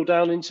can drill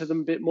down into them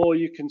a bit more,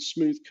 you can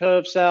smooth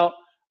curves out,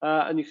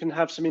 and you can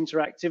have some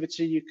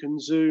interactivity. You can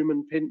zoom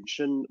and pinch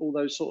and all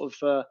those sort of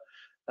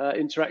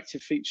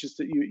interactive features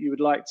that you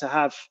would like to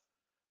have.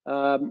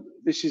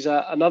 This is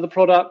another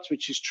product,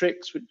 which is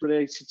tricks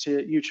related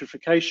to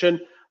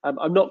eutrophication.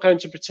 I'm not going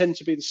to pretend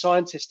to be the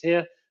scientist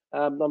here.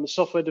 I'm a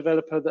software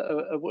developer that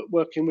are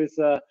working with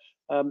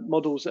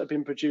models that have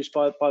been produced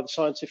by the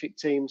scientific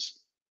teams.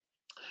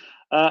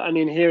 And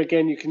in here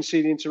again, you can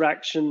see the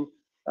interaction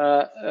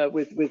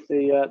with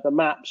the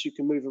maps. You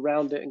can move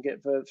around it and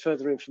get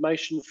further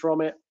information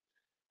from it.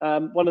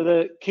 One of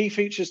the key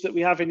features that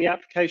we have in the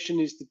application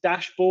is the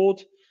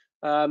dashboard.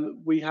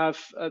 We have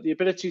the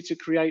ability to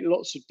create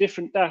lots of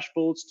different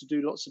dashboards to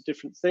do lots of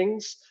different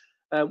things.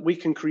 We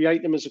can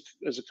create them as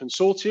a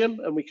consortium,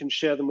 and we can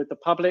share them with the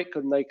public,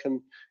 and they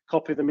can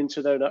copy them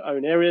into their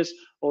own areas,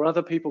 or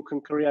other people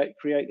can create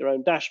their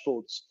own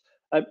dashboards.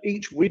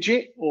 Each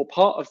widget or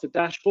part of the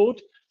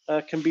dashboard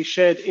can be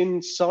shared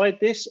inside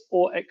this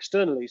or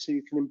externally. So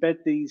you can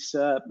embed these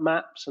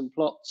maps and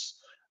plots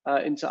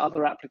into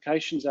other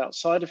applications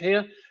outside of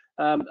here.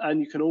 And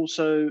you can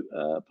also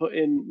put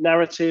in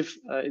narrative.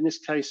 In this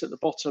case, at the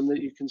bottom,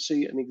 that you can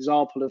see an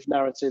example of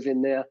narrative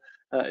in there.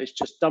 It's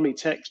just dummy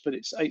text, but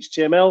it's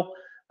HTML.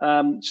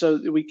 So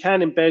we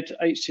can embed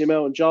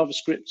HTML and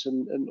JavaScript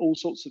and all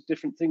sorts of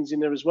different things in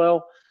there as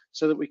well,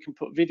 so that we can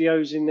put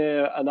videos in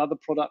there and other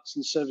products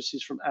and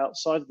services from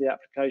outside of the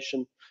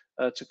application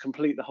to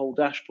complete the whole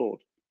dashboard.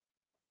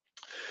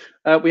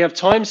 We have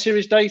time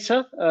series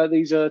data.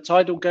 These are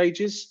tidal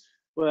gauges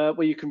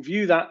where you can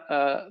view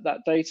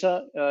that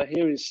data.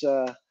 Here is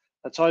a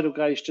tidal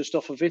gauge just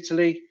off of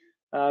Italy.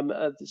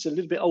 It's a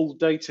little bit old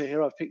data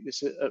here. I've picked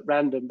this at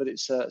random, but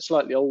it's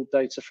slightly old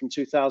data from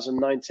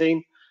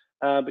 2019.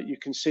 But you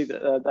can see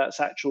that that's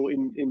actual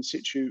in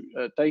situ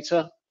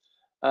data.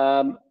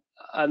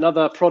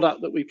 Another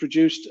product that we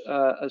produced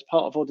as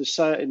part of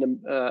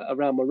ODYSSEA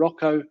around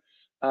Morocco.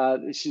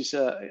 This is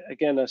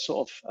again a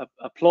sort of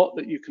a plot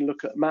that you can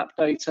look at map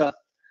data,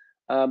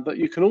 but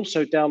you can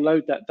also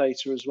download that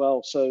data as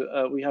well.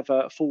 So we have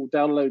a full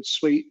download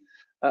suite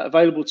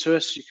available to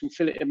us. You can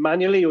fill it in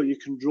manually, or you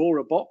can draw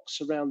a box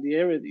around the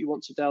area that you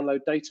want to download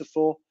data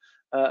for,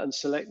 and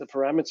select the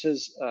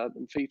parameters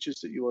and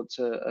features that you want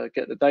to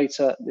get the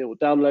data. It will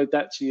download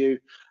that to you,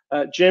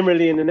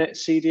 generally in a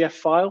 .cdf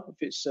file if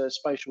it's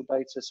spatial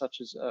data such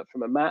as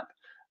from a map,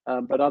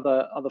 but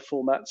other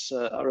formats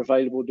are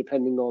available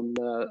depending on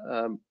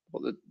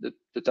what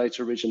the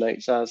data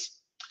originates as.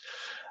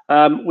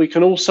 We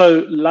can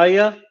also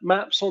layer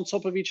maps on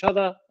top of each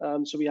other,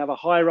 so we have a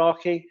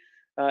hierarchy.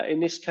 In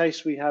this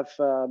case, we have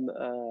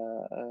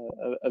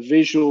a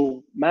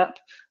visual map,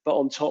 but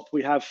on top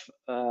we have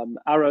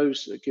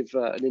arrows that give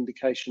an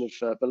indication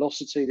of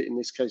velocity. That in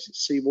this case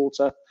it's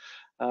seawater,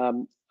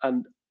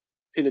 and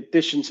in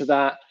addition to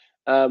that,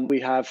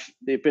 we have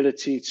the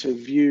ability to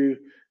view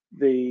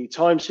the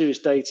time series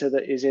data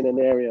that is in an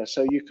area.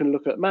 So you can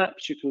look at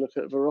maps, you can look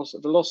at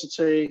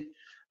velocity,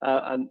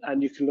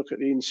 and you can look at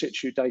the in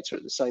situ data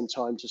at the same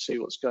time to see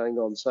what's going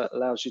on. So it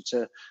allows you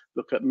to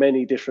look at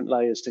many different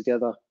layers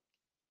together.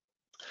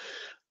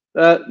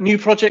 New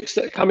projects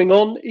that are coming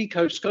on.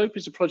 EcoScope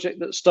is a project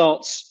that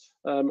starts,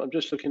 I'm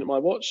just looking at my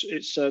watch,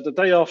 it's the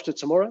day after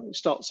tomorrow. It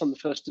starts on the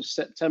 1st of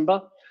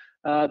September,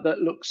 that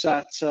looks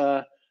at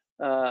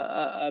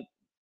a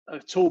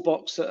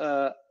toolbox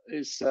that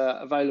is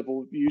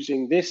available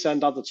using this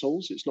and other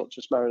tools. It's not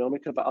just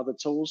Marinomica, but other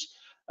tools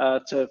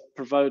to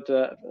provide,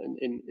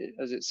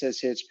 as it says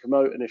here, to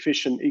promote an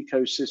efficient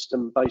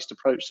ecosystem-based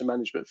approach to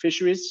management of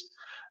fisheries.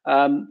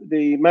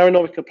 The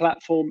Marinomica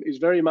platform is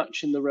very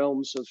much in the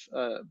realms of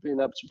being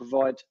able to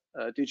provide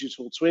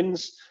digital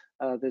twins.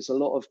 There's a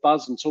lot of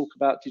buzz and talk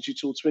about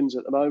digital twins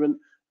at the moment.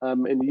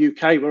 In the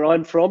UK, where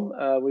I'm from,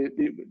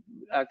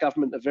 our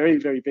government are very,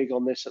 very big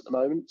on this at the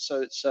moment.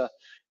 So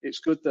it's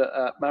good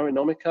that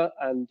Marinomica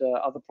and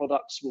other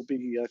products will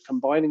be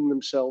combining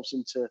themselves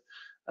into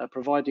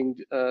providing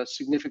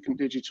significant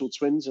digital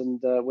twins, and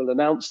we'll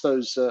announce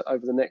those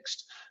over the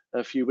next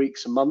few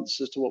weeks and months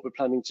as to what we're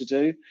planning to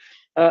do.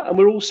 And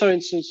we're also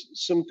in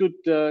some good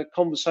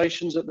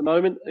conversations at the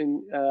moment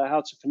in how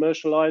to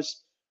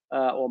commercialize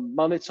or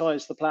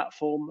monetize the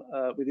platform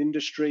with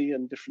industry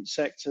and different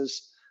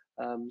sectors,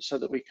 so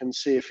that we can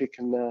see if we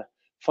can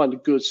find a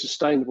good,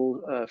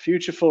 sustainable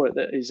future for it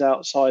that is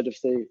outside of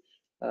the,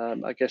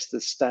 I guess, the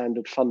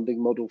standard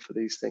funding model for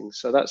these things.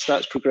 So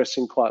that's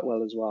progressing quite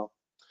well as well.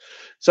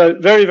 So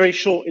very, very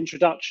short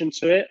introduction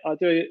to it. I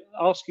do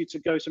ask you to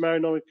go to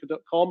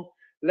marinomica.com.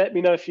 Let me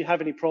know if you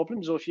have any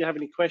problems or if you have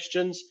any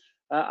questions.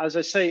 As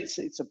I say,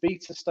 it's a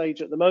beta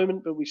stage at the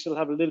moment, but we still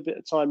have a little bit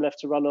of time left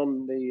to run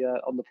on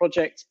the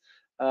project,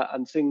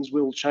 and things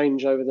will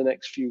change over the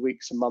next few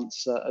weeks and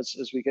months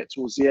as we get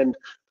towards the end,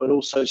 but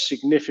also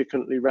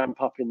significantly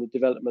ramp up in the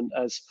development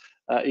as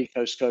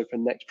EcoScope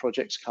and next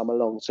projects come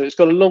along. So it's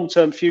got a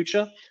long-term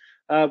future.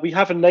 We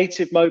have a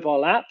native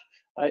mobile app.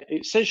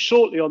 It says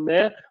shortly on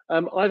there.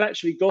 I've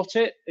actually got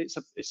it.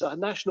 It's a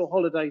national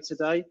holiday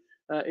today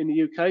in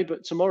the UK,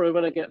 but tomorrow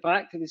when I get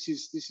back, this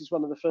is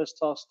one of the first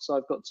tasks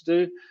I've got to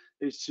do,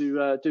 is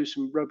to do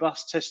some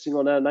robust testing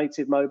on our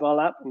native mobile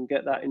app and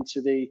get that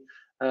into the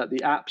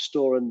App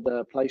Store and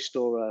Play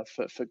Store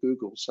for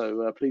Google.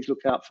 So please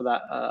look out for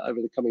that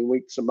over the coming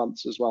weeks and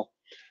months as well.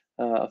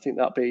 I think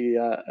that'll be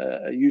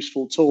a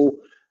useful tool,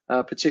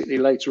 particularly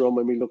later on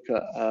when we look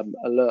at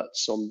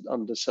alerts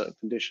under certain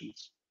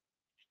conditions.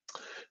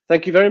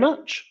 Thank you very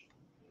much.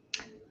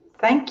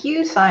 Thank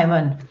you,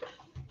 Simon.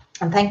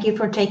 And thank you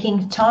for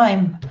taking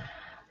time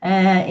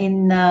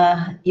in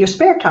your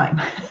spare time.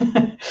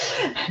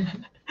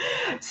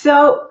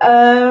 So,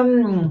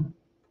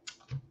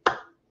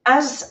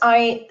 as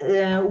I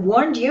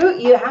warned you,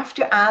 you have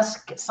to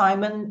ask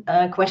Simon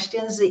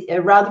questions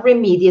rather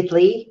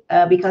immediately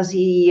because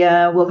he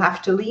will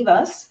have to leave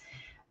us.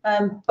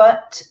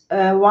 But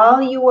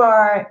while you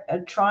are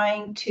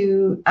trying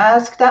to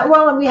ask that,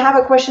 well, we have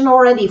a question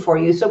already for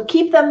you. So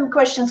keep them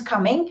questions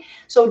coming.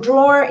 So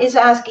Dror is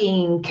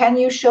asking, can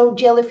you show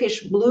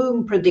jellyfish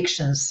bloom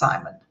predictions,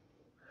 Simon?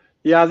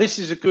 Yeah, this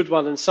is a good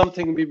one and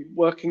something we've been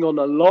working on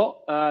a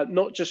lot,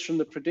 not just from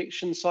the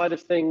prediction side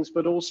of things,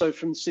 but also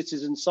from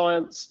citizen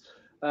science.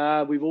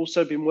 We've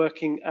also been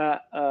working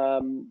at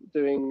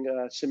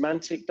doing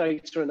semantic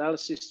data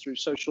analysis through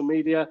social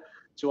media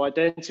to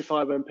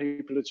identify when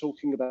people are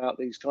talking about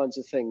these kinds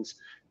of things.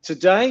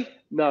 Today,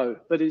 no,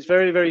 but it's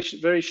very,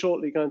 very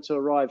shortly going to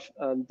arrive,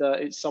 and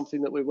it's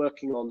something that we're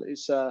working on.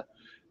 It's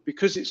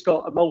because it's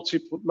got a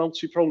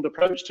multi-pronged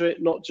approach to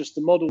it, not just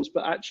the models,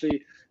 but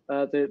actually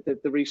the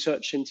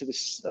research into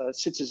this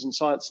citizen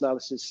science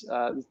analysis.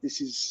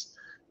 This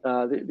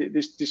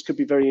could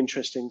be very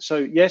interesting. So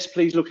yes,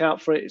 please look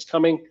out for it. It's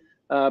coming.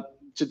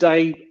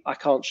 Today, I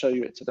can't show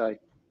you it today.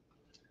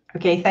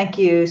 Okay, thank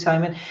you,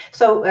 Simon.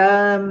 So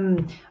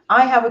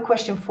I have a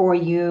question for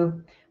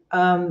you.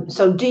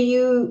 So do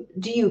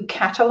you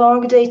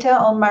catalog data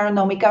on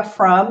Marinomica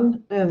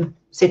from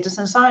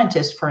citizen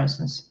scientists, for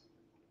instance?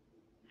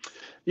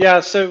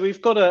 Yeah, so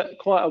we've got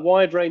quite a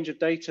wide range of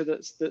data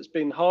that's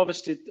been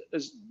harvested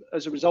as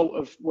a result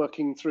of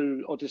working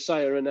through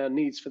ODYSSEA and our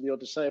needs for the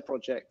ODYSSEA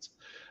project.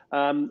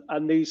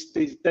 And these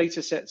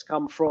data sets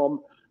come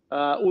from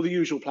all the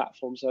usual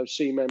platforms, so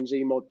CMEMS,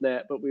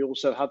 eModNet, but we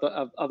also have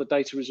other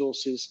data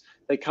resources.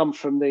 They come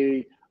from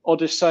the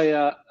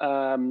ODYSSEA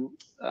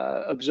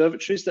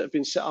observatories that have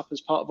been set up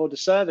as part of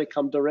ODYSSEA. They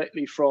come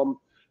directly from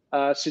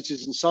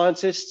citizen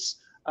scientists.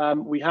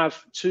 We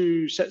have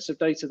two sets of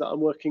data that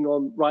I'm working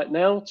on right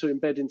now to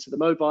embed into the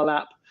mobile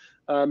app.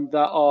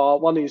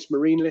 One is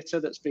marine litter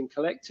that's been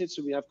collected,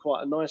 so we have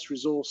quite a nice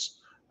resource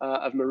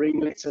of marine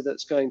litter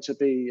that's going to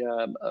be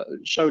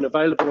shown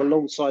available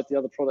alongside the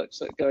other products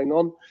that are going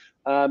on.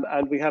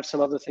 And we have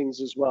some other things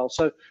as well.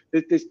 So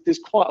there's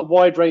quite a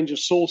wide range of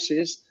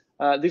sources.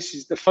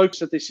 The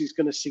focus of this is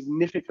going to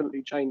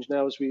significantly change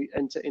now as we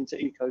enter into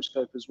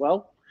Ecoscope as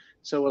well.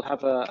 So we'll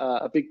have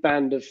a big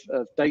band of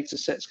data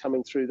sets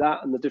coming through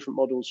that and the different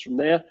models from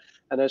there.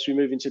 And as we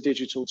move into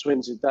digital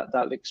twins,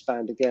 that'll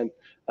expand again.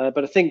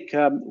 But I think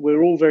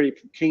we're all very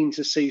keen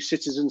to see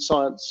citizen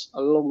science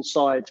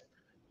alongside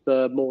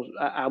our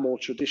more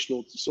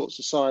traditional sorts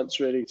of science,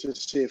 really, to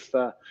see if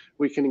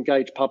we can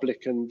engage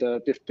public and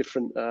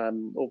different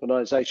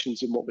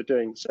organisations in what we're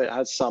doing. So it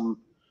has some,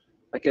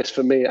 I guess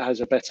for me, it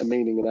has a better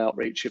meaning and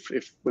outreach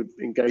if we're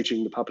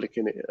engaging the public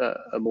in it at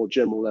a more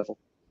general level.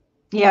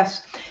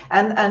 Yes,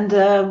 and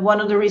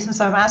one of the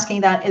reasons I'm asking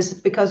that is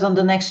because on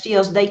the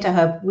NextGEOSS Data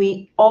Hub,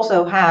 we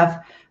also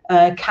have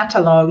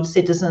cataloged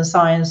citizen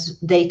science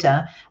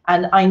data,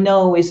 and I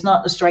know it's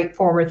not a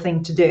straightforward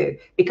thing to do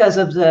because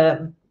of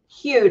the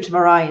huge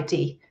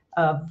variety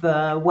of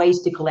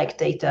ways to collect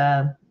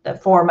data, the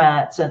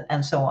formats,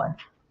 and so on.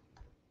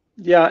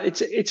 Yeah,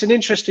 it's an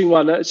interesting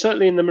one.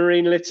 Certainly in the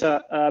marine litter,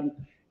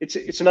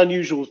 it's an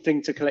unusual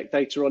thing to collect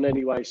data on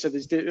anyway. So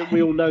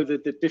we all know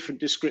that the different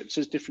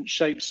descriptors, different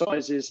shape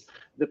sizes,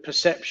 the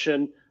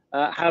perception.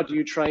 How do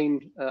you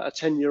train a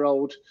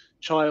 10-year-old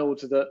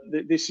child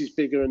that this is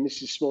bigger and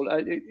this is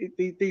smaller?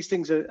 These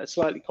things are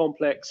slightly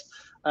complex.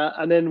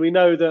 And then we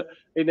know that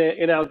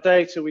in our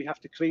data, we have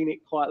to clean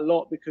it quite a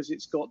lot because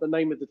it's got the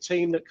name of the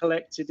team that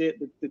collected it,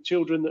 the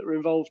children that were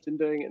involved in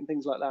doing it, and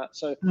things like that.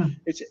 So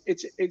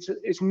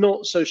it's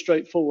not so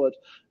straightforward.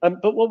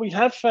 But what we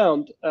have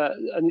found,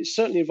 and it's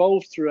certainly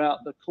evolved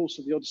throughout the course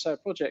of the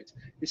ODYSSEA project,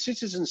 is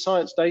citizen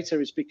science data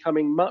is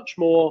becoming much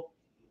more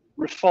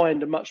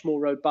refined and much more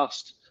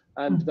robust,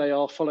 and they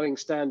are following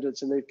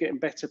standards and they're getting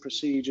better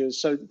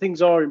procedures. So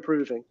things are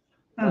improving.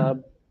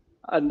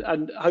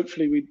 And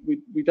hopefully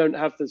we don't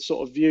have the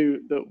sort of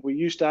view that we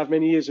used to have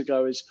many years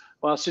ago is,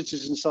 well,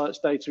 citizen science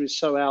data is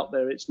so out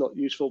there, it's not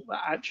useful. But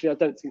actually, I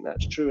don't think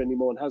that's true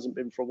anymore and hasn't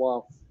been for a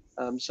while.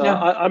 So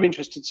I'm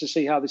interested to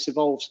see how this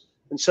evolves.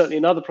 And certainly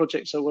in other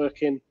projects I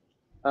work in,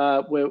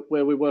 where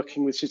we're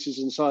working with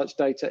citizen science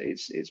data,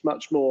 it's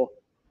much more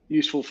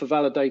useful for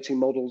validating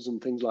models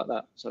and things like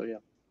that. So, yeah.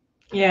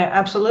 Yeah,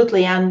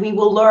 absolutely. And we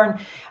will learn.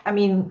 I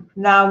mean,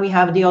 now we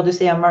have the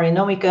ODYSSEA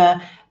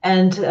Marinomica.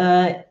 And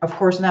of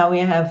course, now we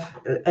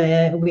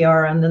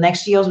are on the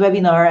NextGEOSS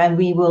webinar, and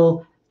we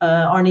will,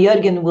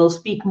 Arne-Jørgen will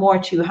speak more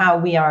to how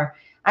we are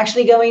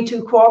actually going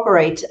to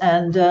cooperate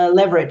and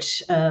leverage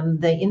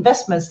the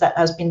investments that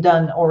has been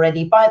done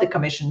already by the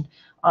Commission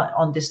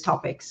on these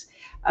topics.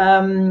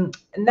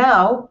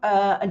 Now,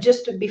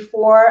 just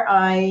before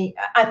I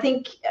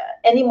think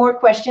any more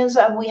questions,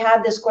 we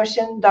had this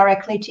question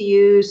directly to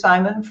you,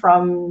 Simon,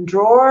 from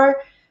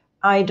Dror.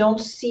 I don't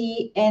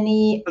see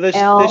any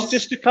else. There's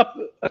just a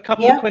couple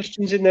of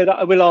questions in there that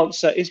I will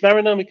answer. Is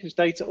Marinomica's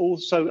data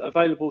also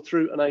available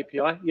through an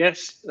API?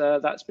 Yes,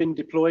 that's been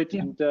deployed,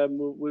 and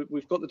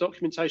we've got the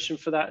documentation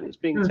for that, and it's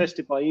being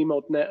tested by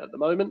eModNet at the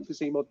moment because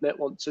eModNet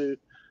want to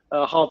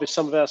harvest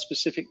some of our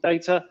specific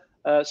data.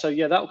 So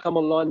yeah, that will come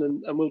online,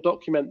 and we'll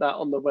document that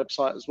on the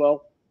website as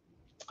well.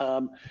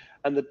 And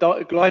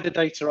the glider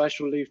data, I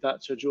shall leave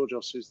that to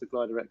Georgios, who's the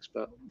glider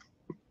expert.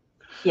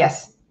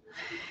 Yes.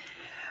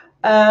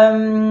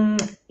 I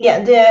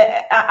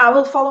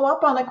will follow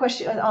up on a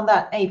question on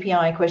that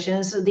API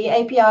question. So the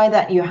API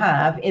that you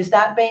have, is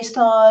that based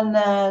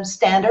on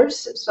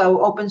standards, so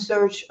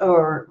OpenSearch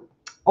or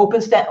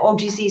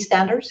OGC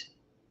standards?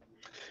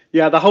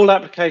 Yeah, the whole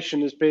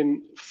application has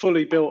been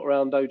fully built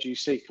around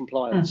OGC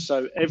compliance.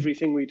 So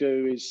everything we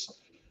do is,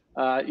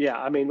 yeah,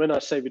 I mean, when I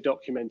say we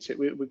document it,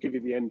 we'll give you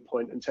the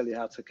endpoint and tell you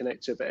how to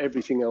connect it, but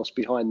everything else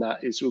behind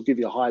that is, we'll give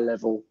you a high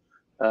level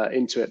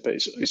into it, but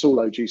it's all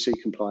OGC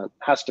compliant,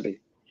 has to be.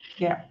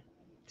 Yeah.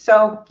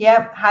 So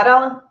yeah,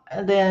 Hadal,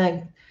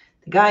 the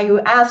guy who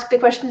asked the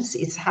questions,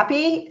 is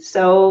happy,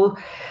 so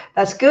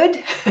that's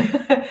good.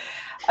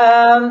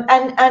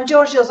 And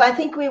Georgios, I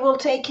think we will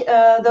take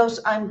those.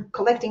 I'm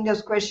collecting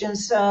those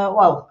questions.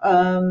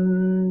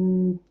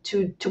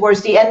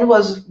 Towards the end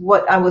was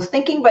what I was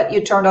thinking, but you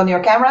turned on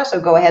your camera,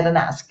 so go ahead and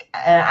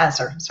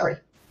answer. Sorry.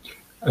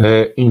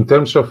 In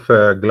terms of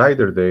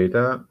glider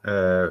data,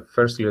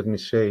 firstly, let me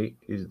say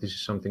this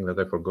is something that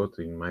I forgot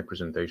in my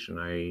presentation.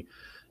 I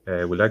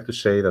would like to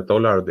say that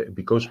all our,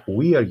 because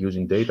we are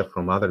using data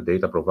from other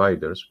data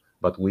providers,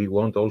 but we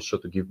want also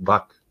to give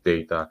back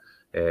data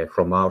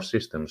from our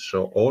systems.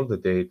 So all the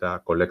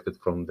data collected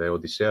from the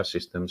ODYSSEA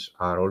systems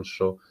are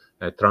also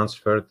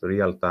transferred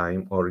real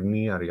time or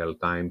near real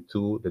time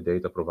to the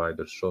data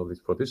providers. So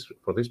for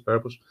this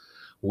purpose,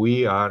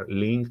 we are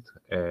linked.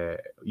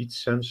 Each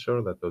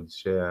sensor that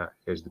ODYSSEA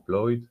has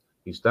deployed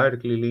is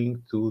directly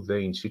linked to the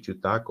in situ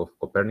tag of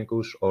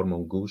Copernicus or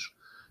Mongoose,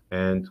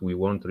 and we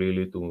want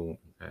really to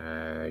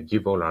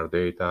give all our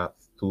data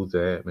to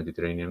the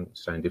Mediterranean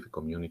scientific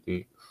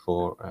community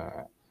for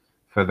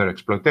further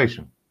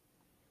exploitation.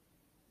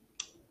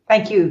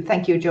 Thank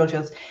you,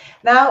 Georgios.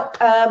 Now,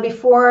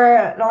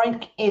 before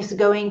Lőrinc is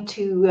going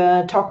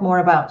to talk more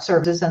about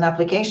services and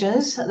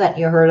applications that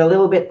you heard a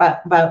little bit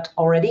about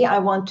already, I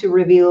want to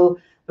reveal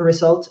the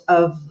results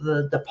of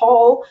the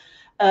poll.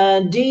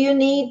 Do you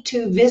need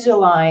to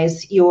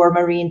visualize your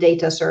marine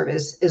data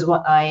service, is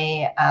what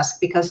I ask,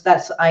 because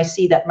I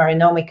see that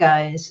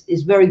Marinomica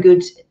is very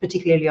good,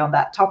 particularly on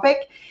that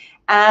topic.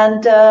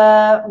 And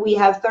we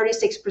have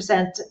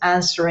 36%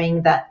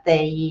 answering that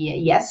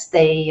yes,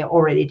 they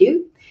already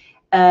do.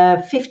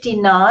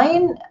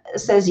 59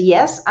 says,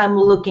 yes, I'm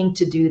looking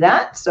to do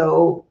that.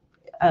 So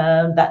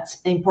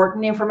that's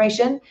important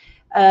information.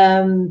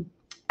 And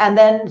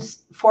then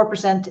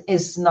 4%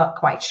 is not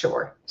quite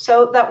sure.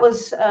 So that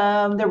was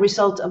the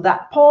result of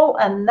that poll.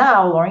 And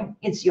now, Lőrinc,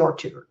 it's your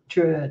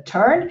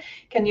turn.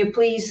 Can you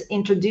please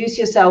introduce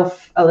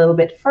yourself a little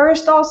bit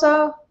first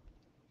also?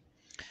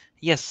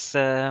 Yes,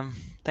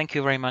 thank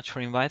you very much for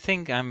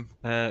inviting. I'm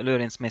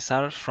Lőrinc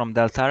Mészáros from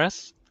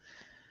Deltares.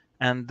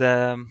 And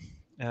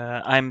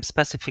I'm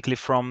specifically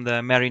from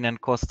the Marine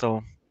and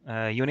Coastal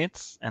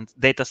units and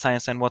Data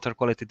Science and Water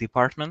Quality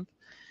Department,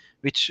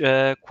 which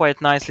quite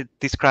nicely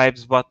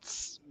describes what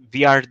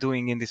we are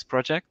doing in this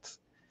project,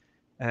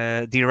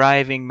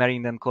 deriving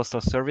marine and coastal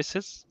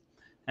services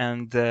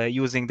and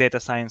using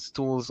data science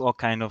tools, all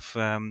kind of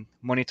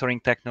monitoring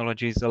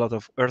technologies, a lot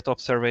of Earth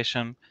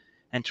observation,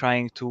 and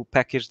trying to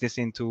package this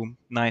into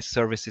nice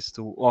services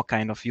to all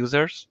kind of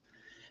users.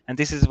 And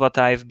this is what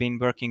I've been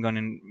working on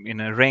in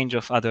a range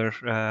of other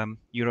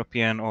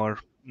European or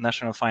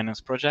national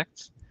finance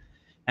projects.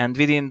 And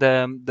within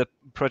the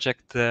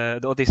project, the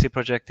ODYSSEA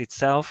project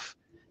itself,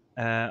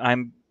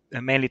 I'm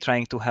mainly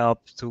trying to help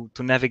to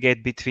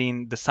navigate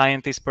between the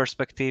scientist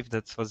perspective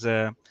that was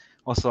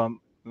also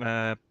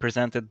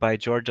presented by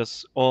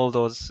Georgios, all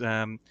those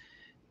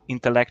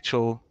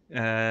intellectual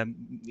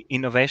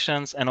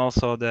innovations, and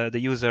also the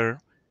user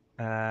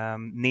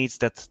needs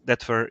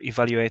that were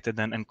evaluated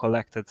and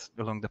collected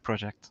along the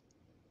project.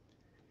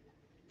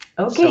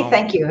 Okay, so,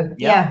 thank you.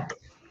 Yeah.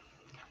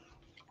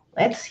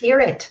 Let's hear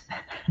it.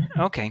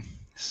 Okay,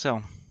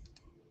 so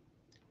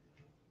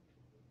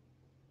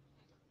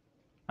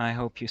I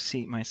hope you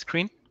see my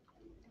screen.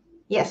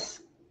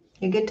 Yes,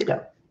 you're good to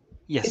go.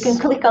 Yes. You can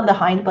click on the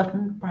hide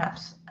button,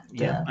 perhaps.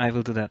 Yeah, I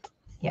will do that.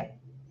 Yeah.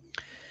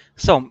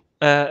 So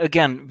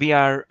again, we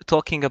are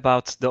talking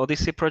about the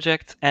ODYSSEA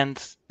project and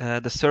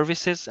the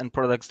services and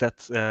products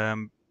that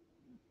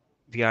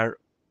we are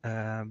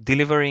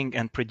delivering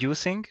and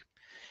producing.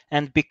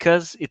 And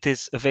because it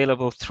is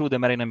available through the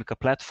Marinomica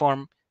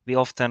platform, we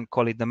often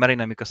call it the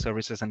Marinomica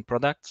services and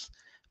products,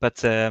 but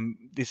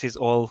this is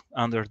all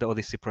under the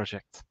ODYSSEA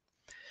project.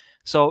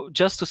 So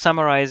just to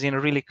summarize in a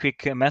really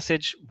quick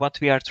message, what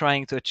we are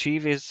trying to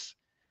achieve is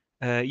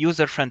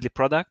user-friendly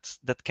products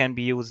that can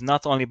be used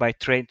not only by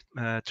trained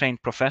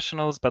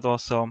professionals, but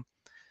also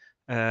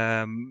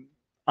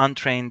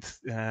untrained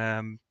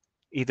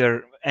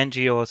either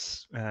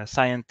NGOs,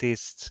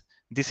 scientists,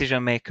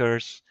 decision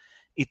makers.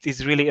 It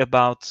is really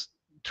about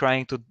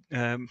trying to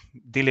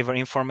deliver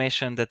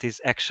information that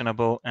is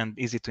actionable and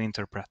easy to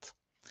interpret.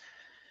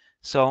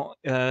 So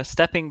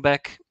stepping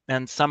back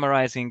and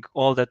summarizing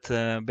all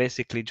that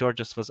basically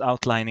Georgios was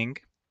outlining,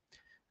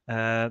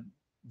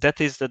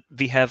 that is that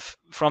we have,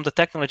 from the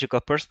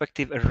technological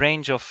perspective, a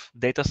range of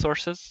data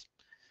sources,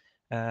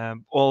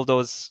 all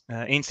those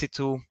in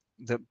situ,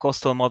 the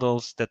coastal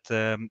models that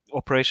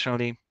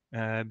operationally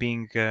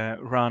being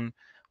run,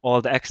 all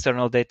the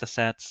external data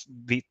sets.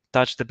 We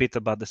touched a bit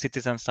about the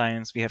citizen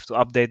science. We have to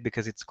update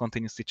because it's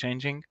continuously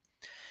changing.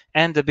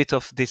 and a bit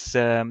of this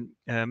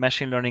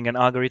machine learning and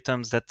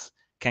algorithms that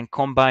can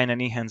combine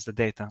and enhance the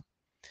data.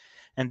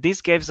 And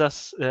this gives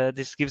us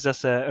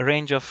a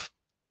range of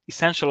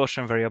essential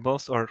ocean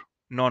variables, or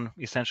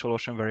non-essential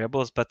ocean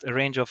variables, but a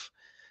range of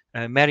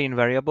marine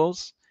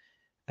variables.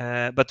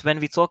 But when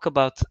we talk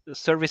about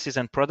services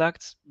and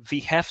products, we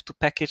have to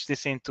package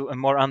this into a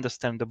more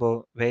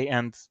understandable way,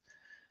 and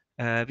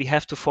we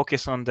have to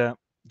focus on the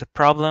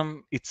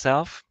problem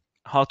itself,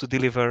 how to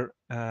deliver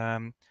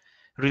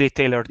really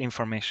tailored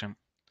information.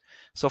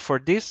 So for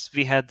this,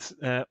 we had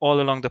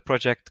all along the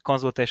project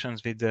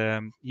consultations with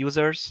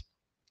users.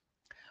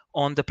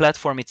 On the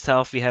platform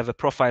itself, we have a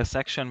profile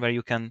section where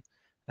you can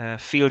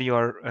fill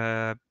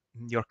your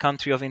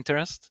country of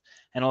interest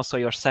and also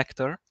your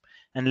sector.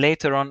 And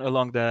later on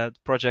along the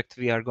project,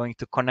 we are going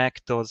to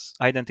connect those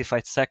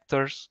identified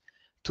sectors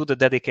to the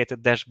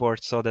dedicated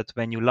dashboard, so that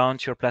when you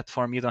launch your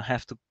platform, you don't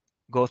have to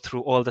go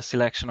through all the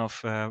selection of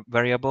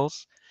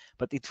variables,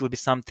 but it will be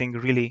something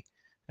really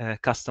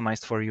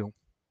customized for you.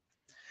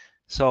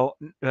 So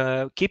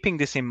keeping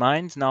this in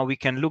mind, now we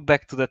can look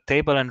back to the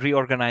table and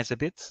reorganize a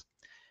bit.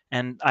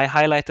 And I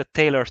highlighted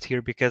tailored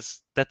here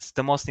because that's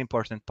the most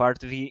important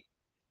part. We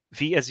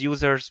as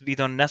users, we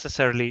don't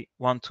necessarily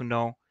want to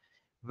know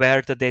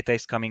where the data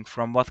is coming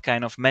from, what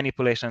kind of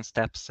manipulation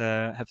steps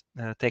have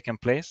taken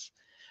place.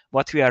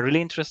 What we are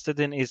really interested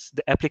in is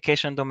the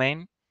application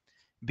domain,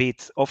 be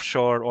it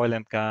offshore, oil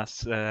and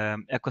gas,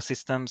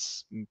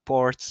 ecosystems,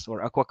 ports,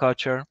 or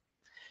aquaculture,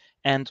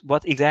 and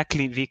what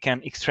exactly we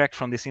can extract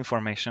from this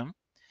information.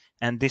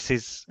 And this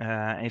is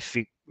if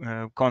we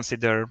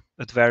consider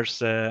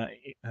adverse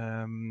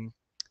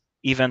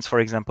events, for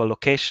example,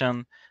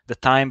 location, the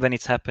time when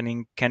it's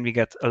happening, can we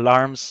get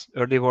alarms,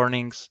 early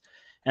warnings,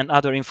 and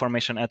other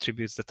information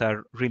attributes that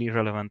are really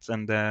relevant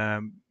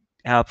and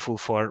helpful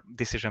for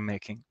decision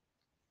making.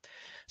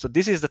 So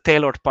this is the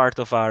tailored part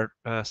of our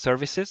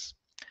services.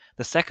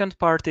 The second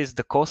part is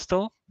the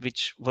coastal,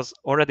 which was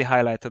already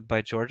highlighted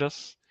by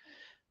Georgios,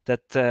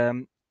 that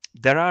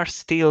there are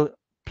still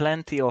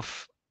plenty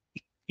of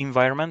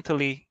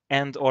environmentally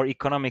and or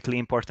economically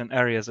important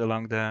areas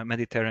along the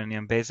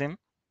Mediterranean basin,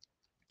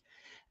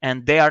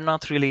 and they are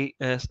not really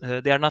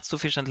they are not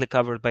sufficiently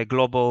covered by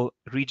global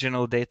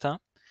regional data,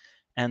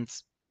 and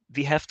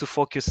we have to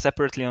focus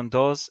separately on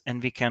those,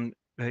 and we can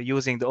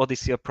using the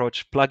ODYSSEA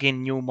approach plug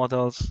in new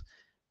models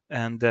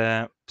and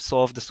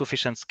solve the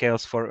sufficient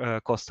scales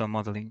for coastal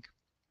modeling.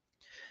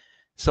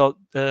 So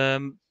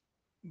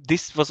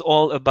this was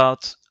all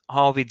about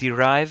how we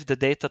derive the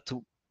data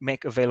to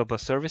make available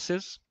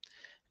services.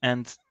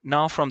 And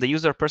now from the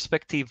user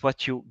perspective,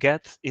 what you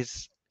get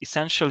is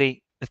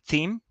essentially a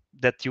theme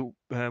that you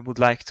would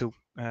like to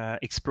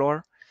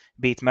explore,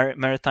 be it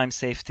maritime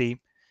safety,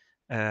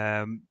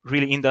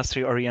 really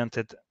industry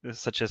oriented,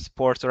 such as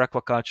port or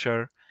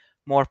aquaculture,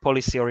 more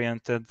policy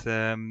oriented,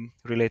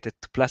 related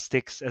to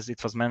plastics, as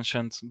it was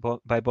mentioned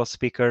by both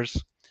speakers.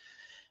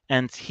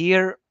 And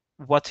here,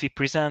 what we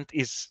present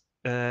is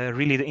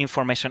really the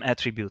information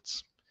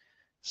attributes.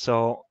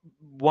 So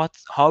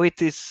how it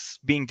is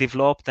being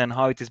developed and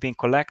how it is being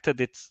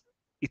collected, it's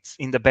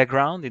in the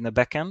background, in the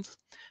backend.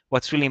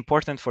 What's really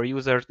important for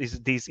users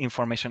is these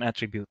information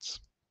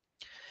attributes.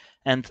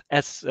 And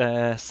as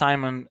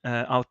Simon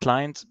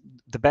outlined,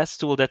 the best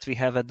tool that we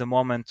have at the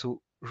moment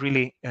to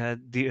really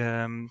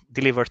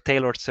deliver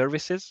tailored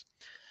services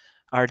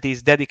are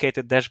these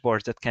dedicated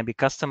dashboards that can be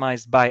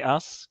customized by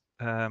us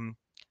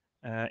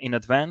in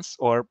advance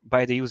or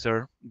by the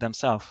user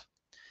themselves.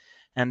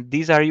 And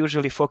these are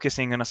usually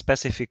focusing on a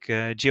specific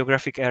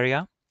geographic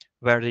area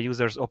where the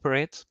users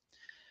operate.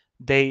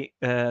 They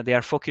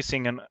are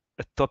focusing on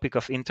a topic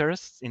of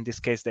interest, in this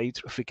case, the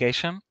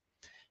eutrophication.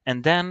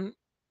 And then,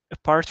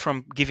 apart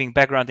from giving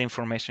background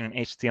information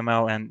in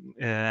HTML and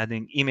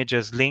adding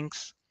images,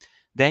 links,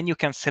 then you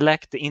can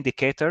select the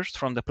indicators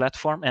from the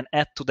platform and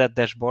add to that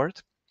dashboard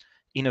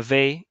in a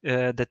way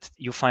that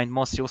you find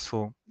most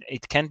useful.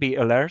 It can be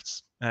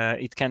alerts,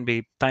 it can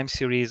be time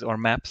series or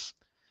maps.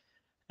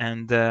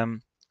 And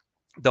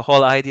the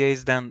whole idea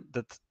is then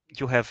that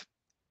you have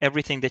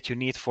everything that you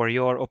need for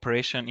your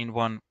operation in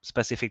one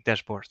specific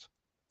dashboard.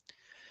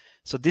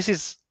 So this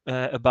is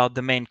about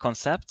the main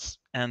concepts,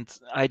 and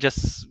I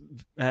just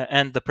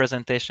end the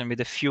presentation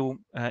with a few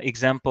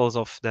examples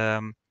of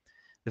the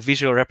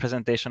visual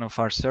representation of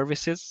our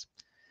services.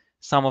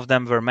 Some of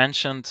them were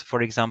mentioned,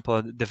 for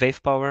example, the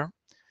wave power.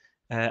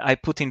 I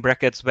put in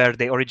brackets where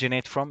they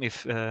originate from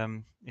if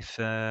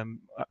the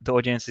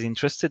audience is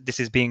interested. This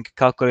is being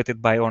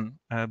calculated by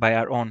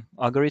our own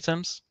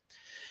algorithms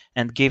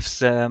and gives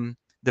the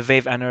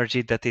wave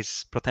energy that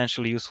is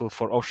potentially useful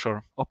for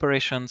offshore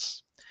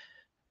operations.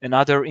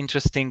 Another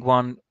interesting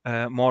one,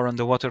 more on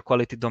the water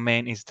quality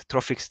domain, is the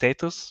trophic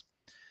status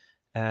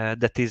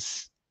that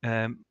is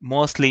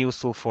mostly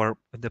useful for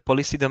the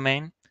policy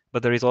domain,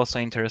 but there is also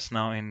interest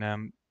now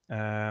in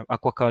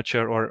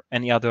aquaculture or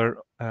any other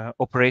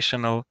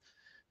operational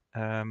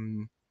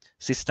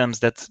systems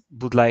that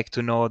would like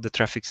to know the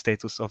traffic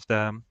status of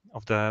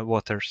the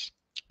waters.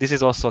 This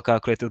is also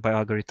calculated by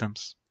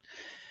algorithms.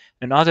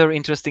 Another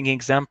interesting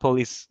example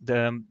is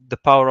the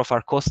power of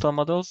our coastal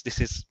models.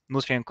 This is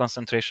nutrient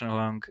concentration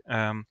along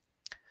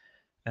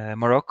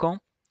Morocco.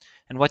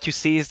 And what you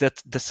see is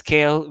that the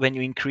scale, when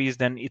you increase,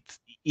 then it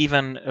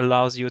even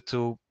allows you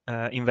to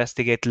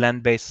investigate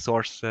land-based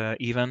source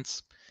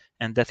events.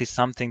 And that is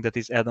something that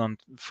is add-on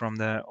from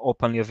the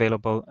openly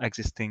available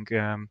existing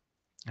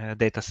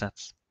data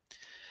sets.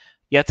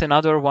 Yet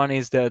another one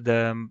is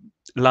the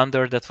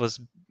lander that was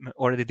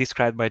already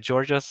described by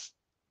Georgios.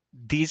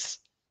 These,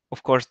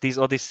 of course, these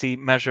Odyssey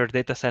measured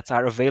data sets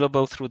are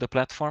available through the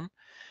platform,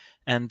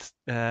 and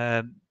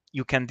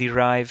you can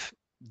derive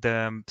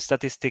the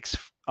statistics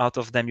out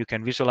of them. You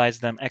can visualize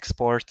them,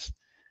 export,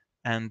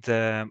 and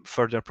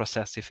further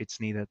process if it's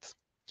needed.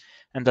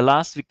 And the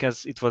last,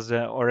 because it was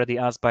already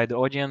asked by the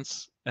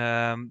audience,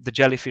 the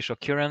jellyfish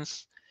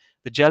occurrence.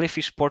 The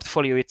jellyfish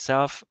portfolio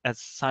itself,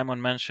 as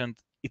Simon mentioned,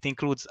 it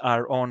includes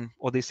our own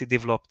Odyssey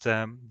developed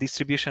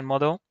distribution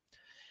model,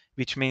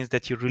 which means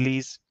that you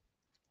release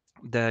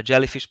the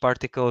jellyfish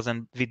particles,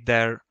 and with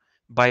their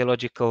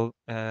biological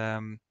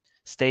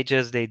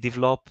stages, they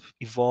develop,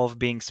 evolve,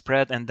 being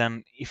spread, and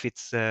then if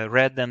it's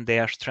red, then they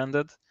are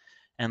stranded,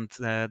 and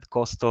the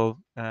coastal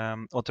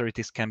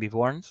authorities can be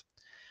warned.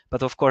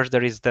 But of course,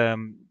 there is the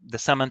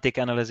semantic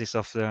analysis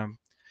of the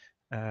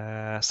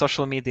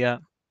social media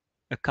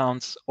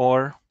accounts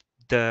or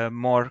the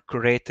more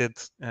curated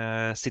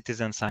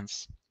citizen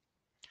science.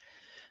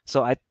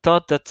 So I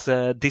thought that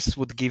this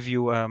would give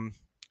you a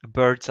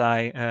bird's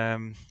eye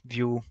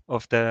view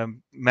of the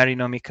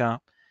Marinomica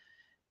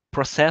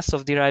process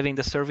of deriving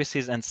the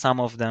services and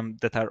some of them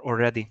that are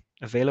already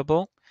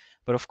available.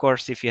 But of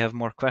course, if you have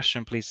more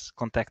questions, please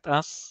contact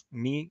us,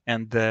 me,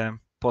 and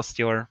post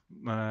your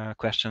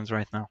questions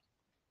right now.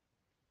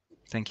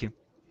 Thank you.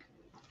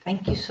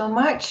 Thank you so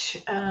much.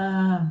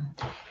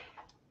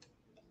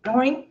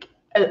 Lőrinc,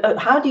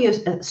 how do you,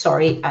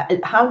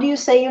 how do you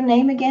say your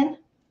name again?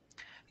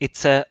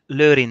 It's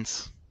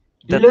Lőrinc.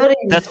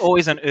 Lőrinc. That O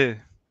is an Ö.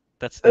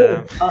 That's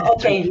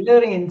okay,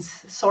 Lőrinc.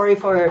 Sorry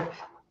for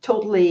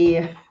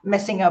totally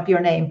messing up your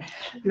name,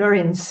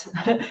 Lőrinc.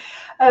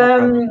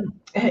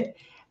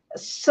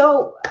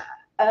 So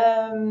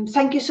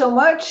thank you so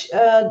much.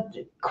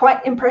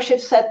 Quite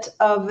impressive set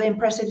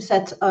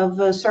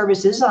of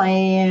services,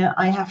 I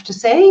have to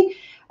say.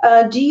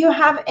 Do you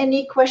have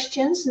any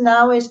questions?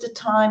 Now is the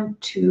time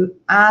to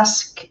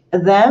ask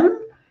them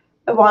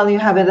while you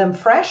have them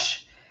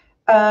fresh.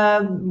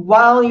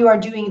 While you are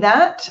doing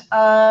that,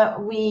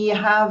 we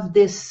have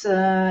this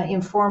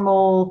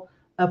informal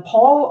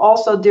poll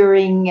also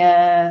during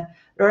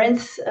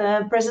Lőrinc's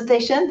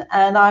presentation,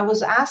 and I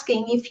was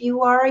asking if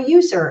you are a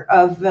user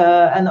of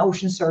an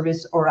ocean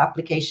service or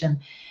application.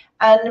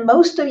 And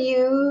most of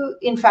you,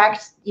 in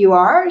fact, you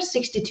are,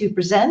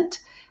 62%,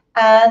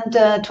 and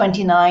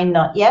 29%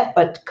 not yet,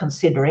 but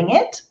considering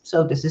it.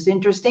 So this is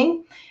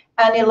interesting.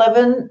 And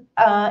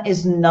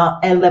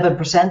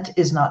 11%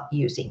 is not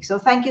using. So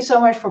thank you so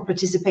much for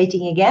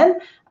participating again.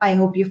 I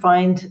hope you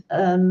find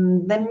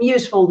them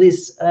useful,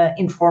 these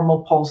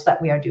informal polls that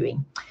we are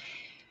doing.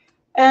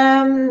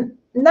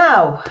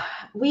 Now,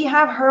 we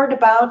have heard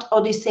about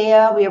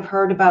ODYSSEA, we have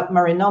heard about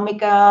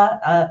Marinomica,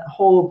 a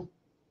whole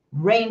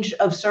range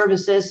of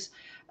services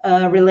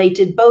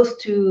related both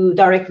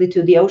directly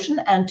to the ocean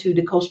and to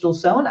the coastal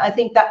zone. I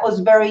think that was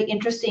very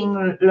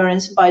interesting,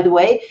 Lőrinc, by the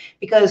way,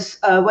 because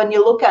when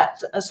you look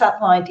at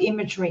satellite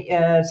imagery,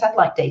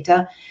 satellite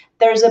data,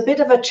 there's a bit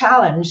of a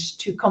challenge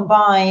to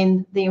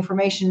combine the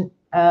information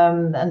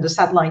and the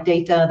satellite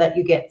data that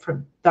you get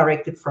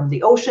directly from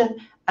the ocean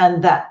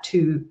and that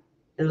to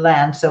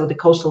land, so the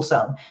coastal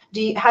zone.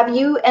 Have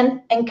you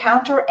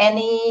encountered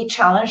any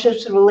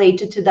challenges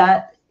related to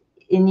that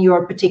in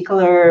your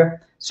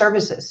particular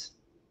services?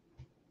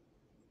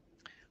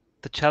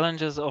 The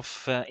challenges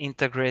of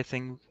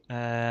integrating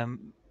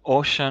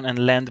ocean and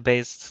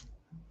land-based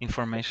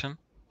information?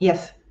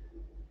 Yes.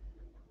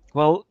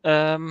 Well,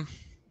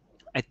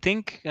 I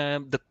think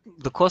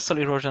the coastal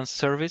erosion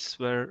service,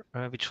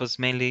 which was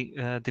mainly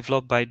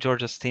developed by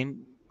Georgios'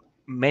 team,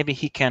 maybe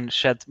he can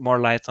shed more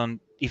light on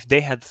if they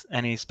had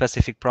any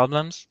specific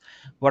problems.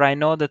 What I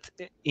know that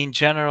in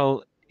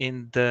general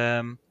in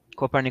the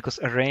Copernicus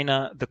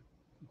arena,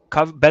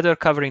 better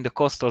covering the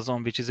coastal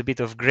zone, which is a bit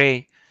of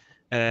gray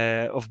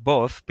of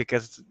both,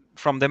 because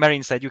from the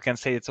marine side you can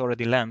say it's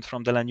already land,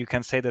 from the land you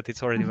can say that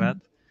it's already wet.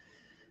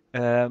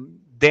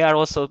 They are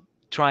also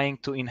trying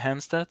to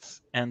enhance that,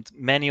 and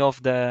many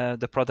of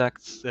the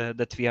products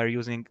that we are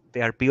using,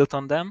 they are built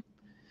on them.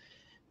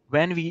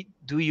 When we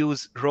do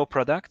use raw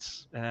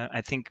products,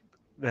 I think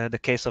the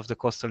case of the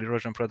coastal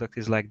erosion product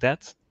is like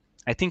that.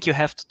 I think you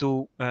have to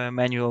do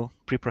manual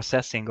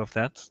pre-processing of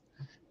that,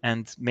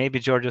 and maybe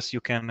Georgios,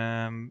 you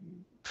can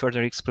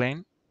further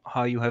explain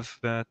how you have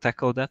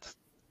tackled that.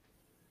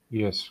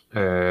 Yes,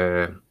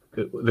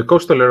 the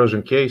coastal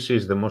erosion case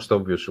is the most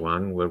obvious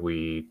one, where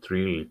we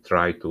really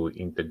try to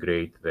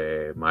integrate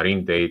the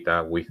marine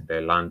data with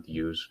the land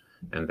use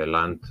and the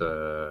land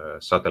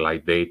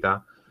satellite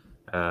data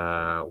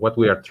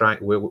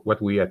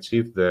what we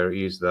achieved there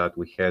is that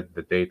we had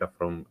the data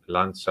from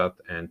Landsat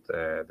and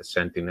the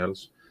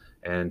Sentinels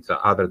and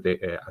other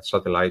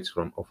satellites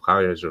of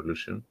high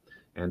resolution.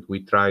 And we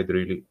tried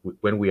really,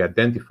 when we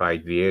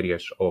identified the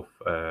areas of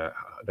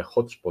the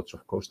hotspots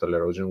of coastal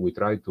erosion, we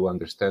tried to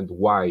understand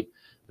why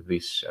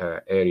these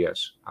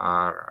areas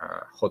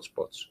are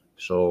hotspots.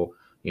 So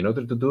in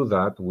order to do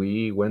that,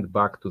 we went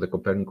back to the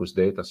Copernicus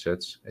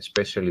datasets,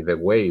 especially the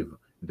wave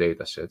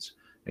datasets,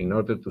 in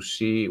order to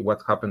see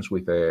what happens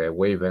with the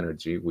wave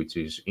energy, which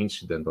is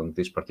incident on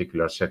these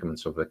particular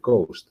segments of the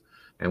coast.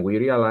 And we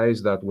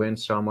realized that when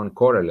someone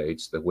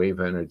correlates the wave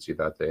energy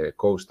that the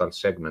coastal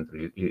segment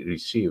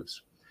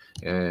receives,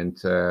 and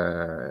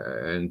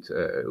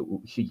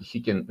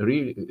he can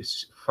really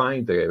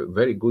find a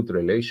very good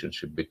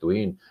relationship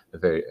between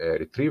the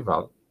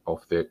retrieval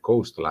of the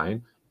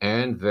coastline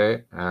and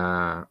the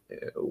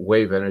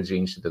wave energy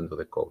incident of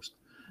the coast.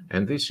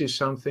 And this is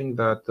something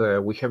that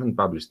we haven't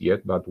published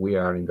yet, but we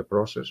are in the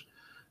process.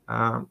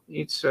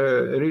 It's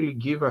really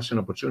give us an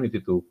opportunity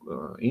to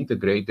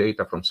integrate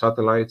data from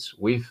satellites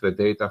with the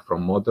data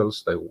from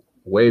models, the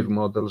wave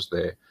models,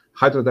 the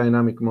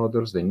hydrodynamic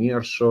models, the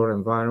near-shore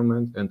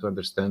environment, and to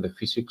understand the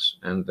physics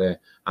and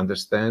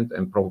understand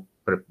and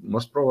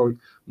most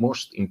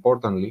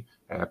importantly,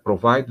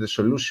 provide the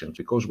solutions.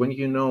 Because when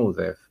you know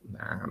the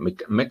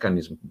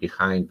mechanism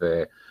behind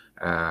the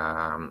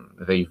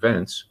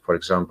events, for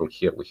example,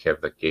 here we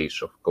have the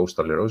case of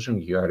coastal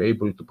erosion, you are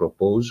able to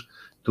propose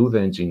to the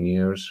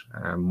engineers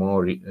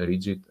more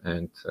rigid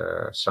and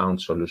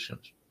sound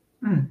solutions.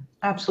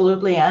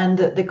 Absolutely. And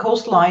the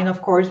coastline,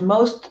 of course,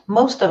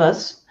 most of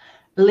us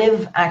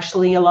live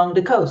actually along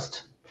the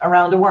coast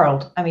around the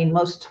world. I mean,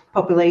 most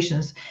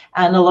populations,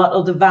 and a lot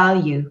of the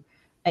value,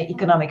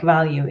 economic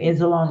value,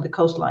 is along the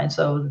coastline.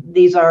 So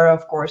these are,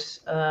 of course,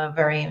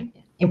 very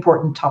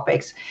important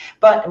topics.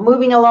 But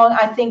moving along,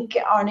 I think,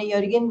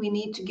 Arne-Jørgen, we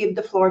need to give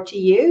the floor to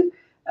you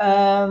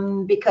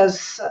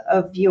because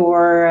of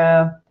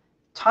your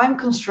time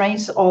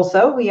constraints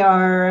also. We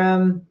are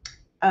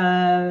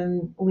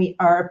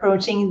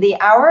approaching the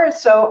hour.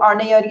 So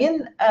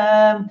Arne-Jørgen,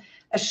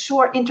 a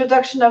short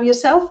introduction of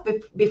yourself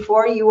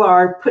before you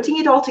are putting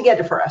it all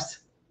together for us.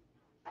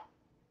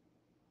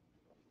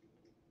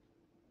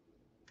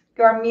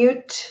 You are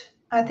mute,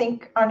 I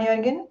think,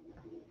 Arne-Jørgen.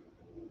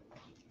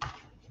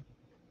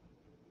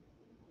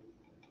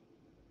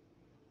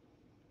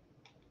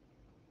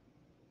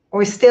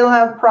 We still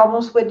have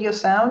problems with your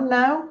sound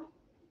now.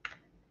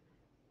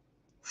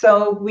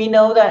 So we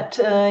know that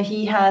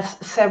he has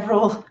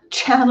several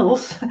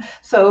channels.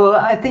 So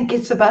I think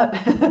it's about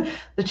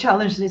the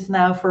challenge is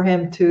now for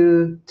him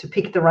to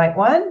pick the right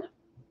one.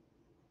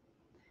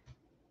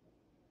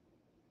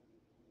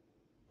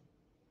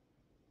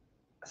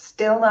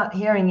 Still not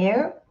hearing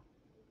you.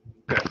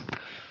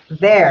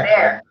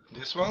 There.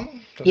 This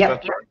one? Does Yep.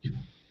 that work?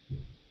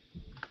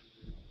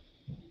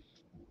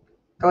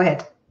 Go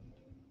ahead.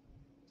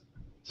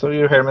 So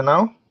you hear me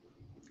now?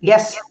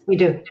 Yes, we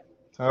do.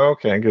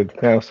 Okay, good.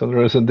 Yeah, so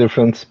there is a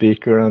different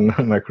speaker and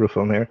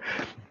microphone here.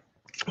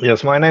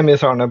 Yes, my name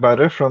is Arne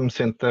Berre from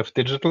Sintef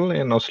Digital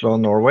in Oslo,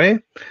 Norway.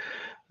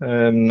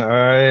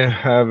 I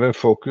have a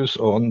focus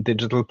on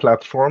digital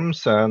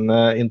platforms and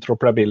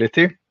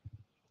interoperability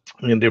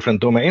in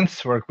different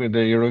domains, work with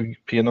the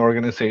European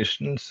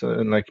organizations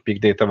like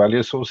Big Data Value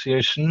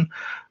Association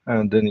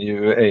and the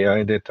new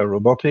AI Data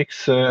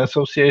Robotics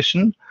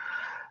Association.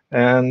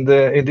 And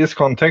in this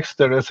context,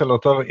 there is a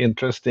lot of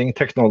interesting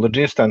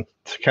technologies that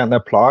can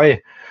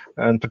apply.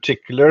 In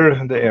particular,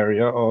 the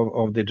area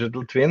of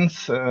digital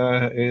twins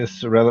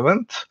is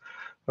relevant.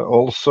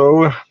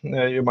 Also,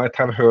 you might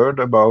have heard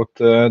about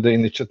the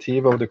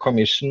initiative of the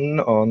Commission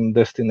on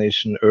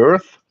Destination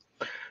Earth.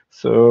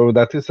 So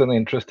that is an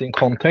interesting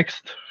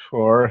context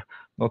for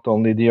not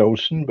only the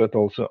ocean, but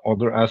also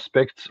other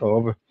aspects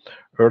of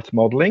Earth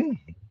modeling.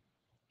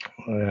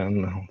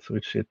 And I'll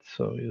switch it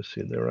so you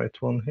see the right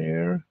one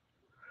here.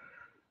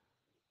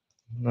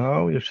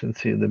 Now you should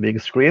see the big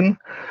screen.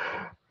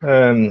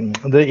 The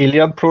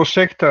ILIAD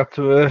project that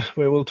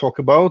we will talk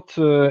about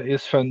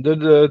is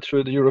funded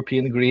through the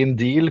European Green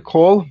Deal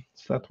call.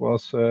 So that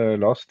was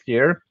last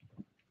year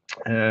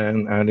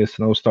and is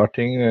now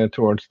starting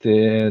towards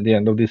the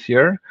end of this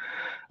year.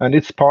 And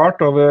it's part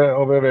of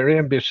a very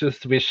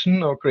ambitious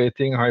vision of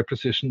creating high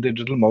precision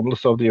digital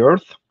models of the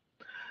Earth.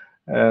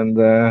 And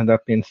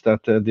that means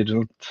that the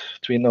digital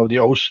twin of the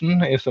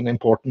ocean is an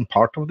important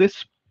part of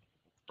this.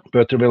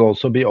 But there will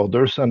also be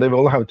others, and they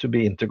will have to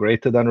be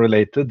integrated and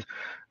related.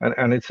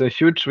 And it's a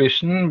huge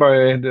vision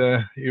by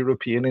the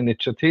European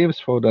initiatives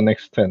for the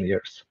next 10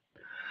 years.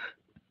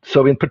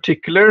 So in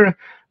particular,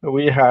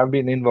 we have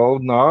been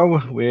involved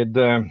now with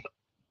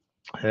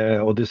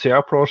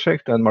ODYSSEA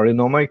Project and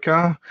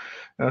Marinomica,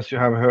 as you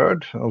have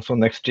heard, also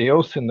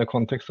NextGEOSS in the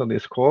context of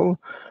this call,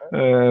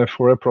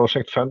 for a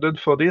project funded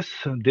for this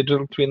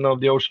digital twin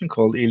of the ocean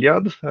called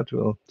ILIAD that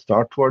will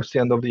start towards the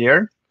end of the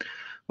year.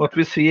 What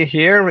we see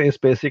here is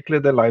basically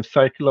the life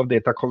cycle of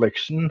data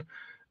collection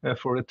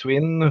for a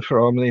twin,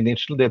 from the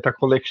initial data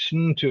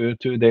collection to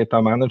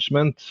data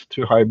management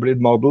to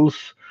hybrid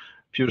models,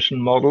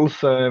 fusion models,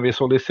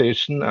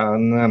 visualization,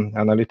 and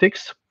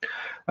analytics,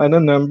 and a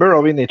number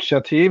of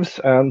initiatives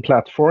and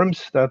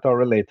platforms that are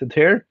related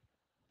here.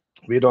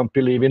 We don't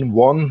believe in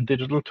one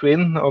digital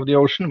twin of the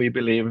ocean. We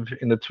believe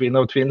in the twin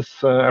of twins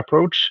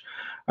approach.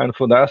 And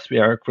for that, we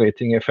are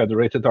creating a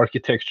federated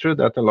architecture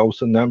that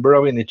allows a number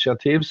of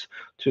initiatives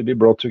to be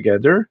brought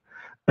together.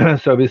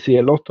 So we see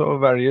a lot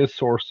of various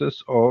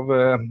sources of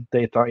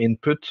data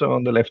input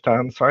on the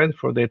left-hand side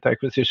for data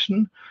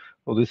acquisition.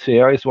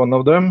 ODYSSEA is one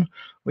of them.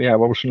 We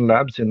have ocean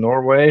labs in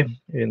Norway,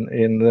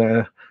 in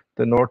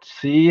the North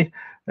Sea,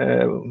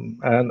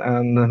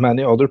 and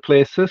many other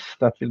places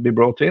that will be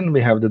brought in.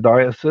 We have the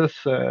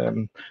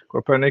ODYSSEA,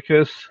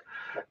 Copernicus.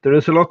 There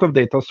is a lot of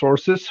data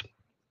sources,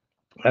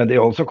 and they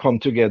also come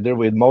together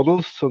with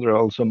models. So there are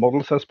also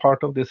models as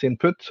part of this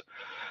input.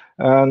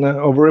 And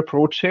our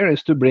approach here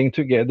is to bring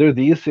together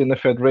these in a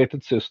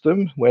federated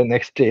system where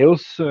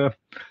NextGEOSS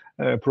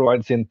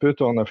provides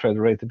input on a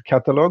federated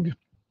catalog.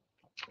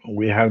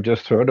 We have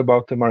just heard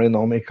about the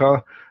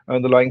Marinomica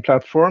underlying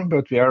platform,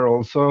 but we are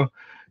also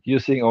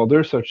using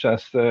others such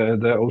as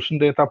the ocean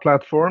data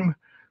platform.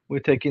 We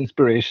take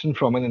inspiration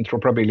from an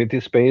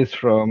interoperability space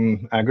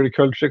from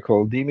agriculture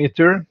called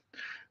Demeter,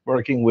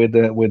 working with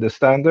the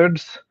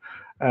standards,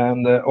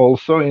 and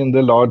also in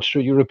the large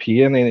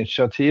European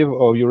initiative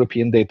of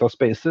European data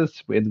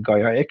spaces with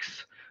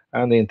Gaia-X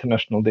and the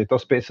International Data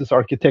Spaces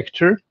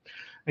Architecture,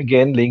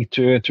 again linked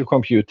to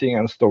computing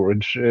and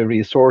storage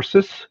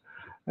resources,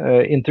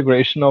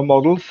 integration of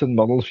models and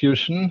model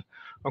fusion.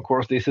 Of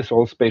course, this is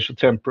all spatial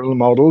temporal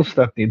models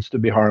that needs to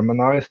be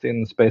harmonized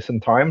in space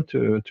and time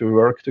to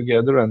work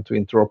together and to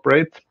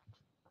interoperate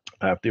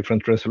at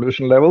different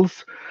resolution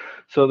levels.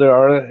 So there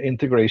are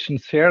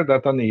integrations here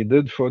that are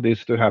needed for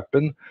this to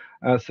happen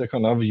as a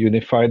kind of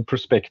unified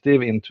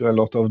perspective into a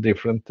lot of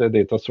different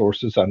data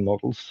sources and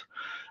models,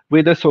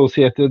 with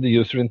associated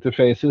user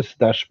interfaces,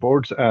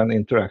 dashboards, and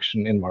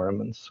interaction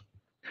environments.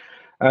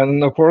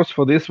 And of course,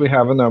 for this, we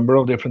have a number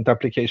of different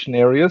application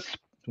areas.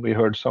 We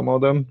heard some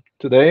of them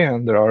today,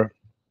 and there are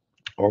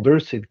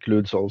others. It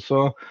includes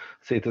also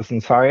citizen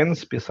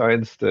science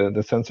besides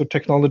the sensor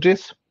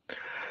technologies,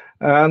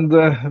 and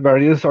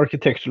various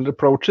architectural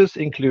approaches,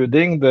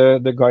 including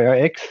the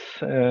Gaia-X,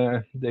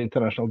 the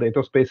International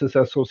Data Spaces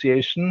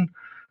Association,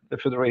 the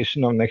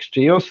Federation of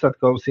NextGEOSS that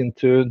goes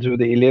into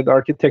the ILIAD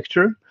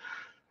architecture.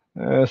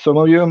 Some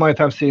of you might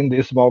have seen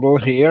this model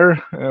here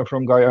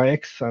from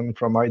Gaia-X and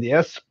from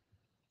IDS,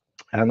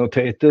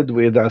 annotated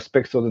with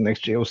aspects of the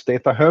NextGEOSS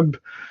data hub,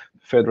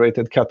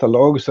 federated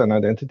catalogs and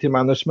identity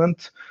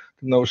management,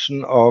 the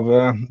notion of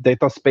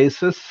data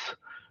spaces,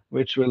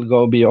 which will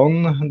go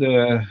beyond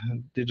the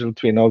digital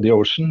twin of the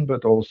ocean,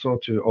 but also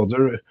to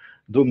other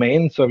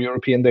domains of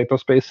European data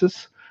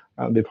spaces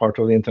and be part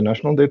of the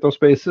international data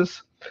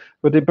spaces.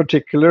 But in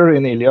particular,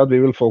 in ILIAD, we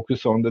will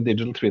focus on the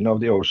digital twin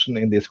of the ocean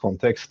in this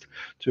context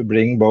to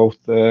bring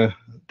both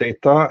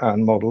data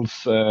and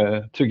models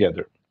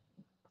together.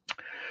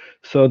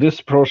 So this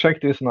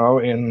project is now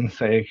in,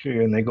 say,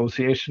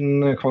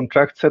 negotiation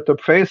contract setup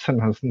phase and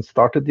hasn't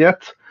started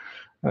yet.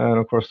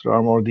 Of course, there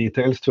are more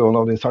details to all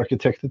of these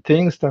architected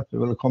things that we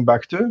will come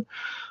back to.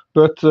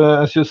 But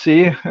as you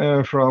see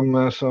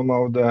from some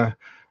of the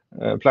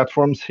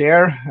platforms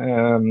here,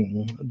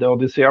 the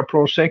ODYSSEA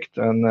Project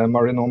and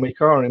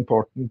Marinomica are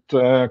important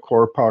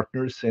core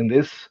partners in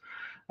this,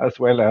 as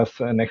well as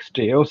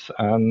NextGEOSS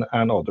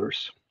and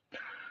others.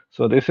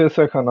 So this is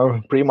a kind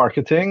of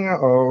pre-marketing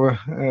of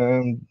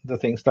the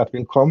things that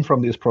will come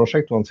from this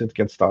project once it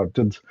gets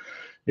started,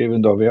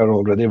 even though we are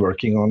already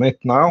working on it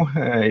now,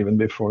 even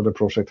before the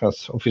project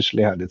has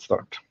officially had its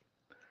start.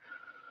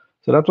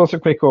 So that was a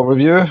quick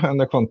overview and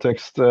the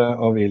context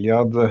of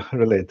ILIAD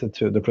related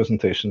to the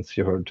presentations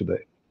you heard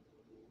today.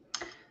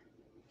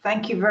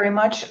 Thank you very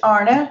much,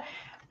 Arne.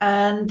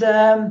 And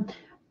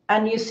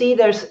you see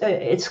there's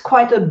it's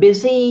quite a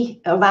busy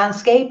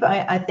landscape.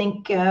 I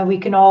think we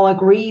can all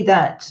agree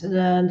that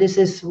this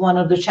is one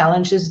of the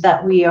challenges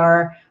that we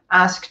are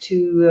asked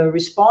to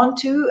respond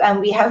to,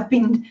 and we have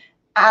been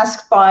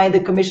asked by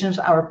the commissioners,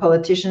 our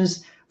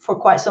politicians, for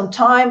quite some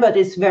time, but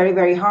it's very,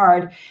 very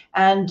hard.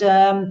 And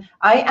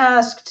I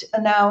asked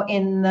now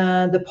in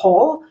the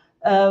poll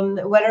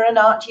whether or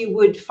not you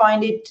would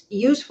find it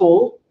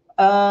useful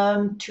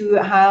to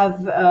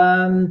have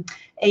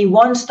a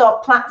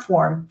one-stop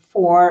platform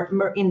for,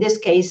 in this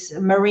case,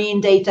 marine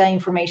data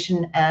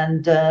information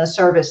and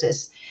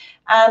services.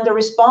 And the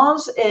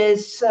response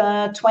is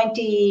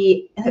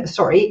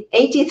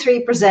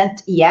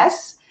 83%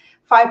 yes,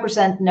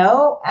 5%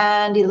 no,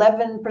 and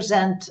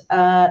 11%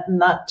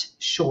 not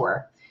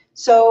sure.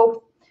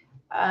 So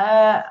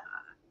a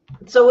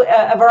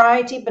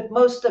variety, but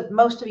most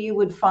of you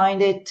would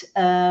find it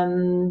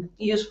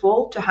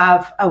useful to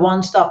have a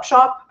one-stop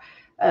shop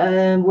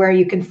where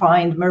you can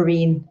find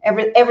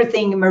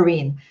everything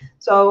marine.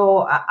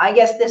 So I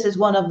guess this is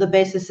one of the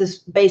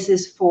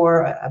basis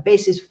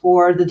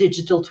for the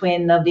digital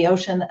twin of the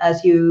ocean,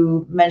 as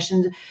you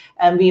mentioned.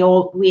 And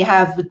we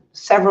have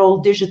several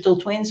digital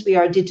twins. We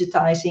are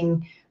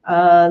digitizing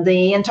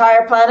the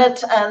entire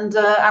planet and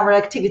our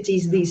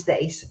activities these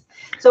days.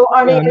 So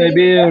Arne,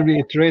 maybe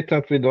reiterate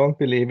that we don't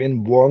believe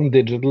in one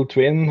digital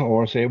twin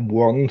or say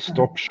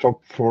one-stop shop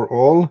for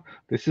all.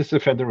 This is a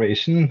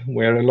federation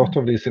where a lot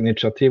of these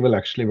initiatives will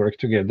actually work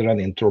together and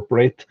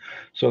interoperate.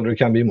 So there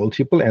can be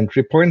multiple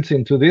entry points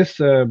into this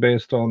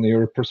based on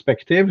your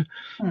perspective.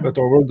 But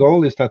our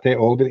goal is that they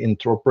all will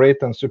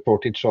interoperate and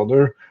support each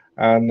other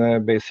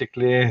and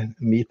basically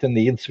meet the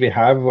needs we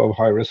have of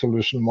high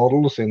resolution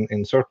models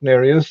in certain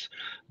areas,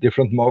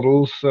 different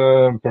models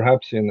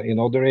perhaps in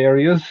other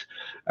areas,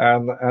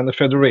 and a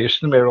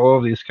federation where all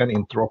of these can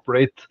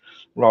interoperate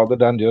rather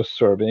than just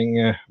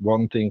serving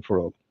one thing for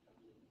all.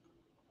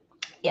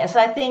 Yes,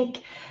 I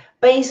think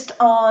based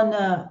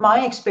on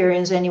my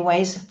experience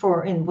anyways,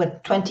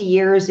 with 20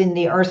 years in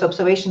the Earth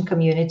observation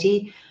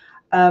community,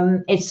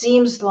 it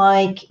seems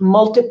like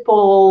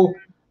multiple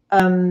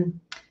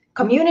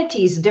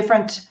communities,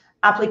 different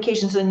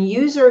applications and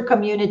user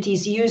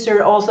communities,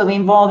 user also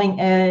involving,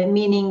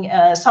 meaning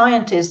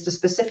scientists, the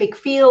specific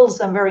fields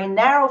and very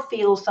narrow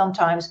fields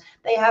sometimes,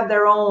 they have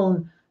their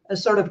own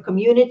sort of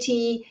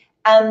community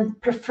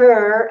and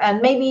prefer and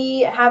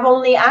maybe have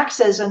only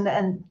access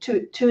and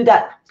to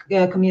that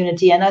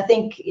community. And I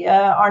think,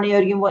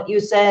 Arne-Jørgen, what you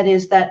said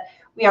is that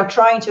we are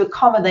trying to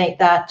accommodate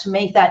that, to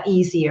make that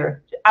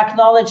easier,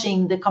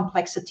 acknowledging the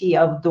complexity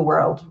of the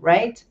world,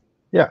 right?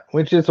 Yeah,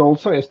 which is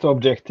the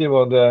objective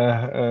of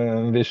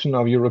the vision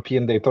of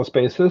European data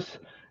spaces.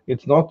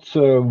 It's not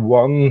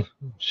one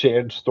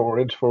shared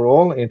storage for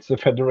all. It's a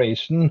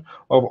federation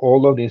of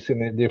all of these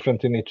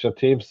different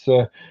initiatives,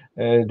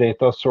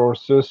 data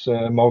sources,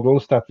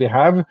 models that we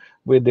have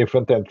with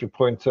different entry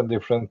points and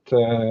different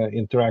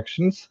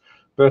interactions,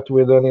 but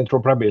with an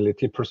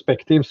interoperability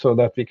perspective so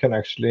that we can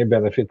actually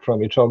benefit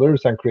from each other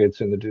and create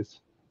synergies.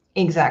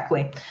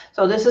 Exactly.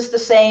 So this is the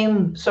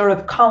same sort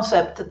of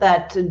concept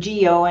that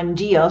GEO and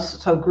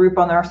GEOSS, so Group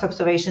on Earth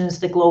Observations,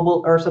 the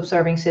Global Earth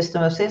Observing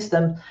System of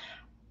Systems,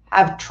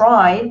 have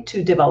tried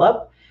to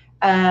develop,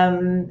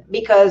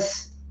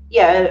 because,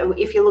 yeah,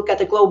 if you look at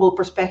the global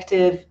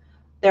perspective,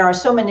 there are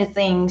so many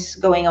things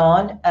going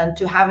on, and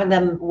to having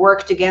them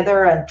work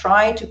together and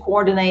try to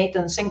coordinate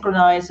and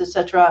synchronize,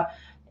 etc.,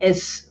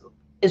 is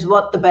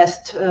what the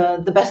best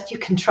you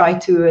can try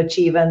to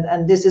achieve,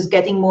 and this is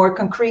getting more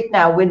concrete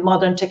now with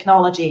modern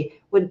technology.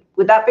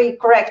 Would that be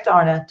correct,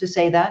 Arne, to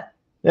say that?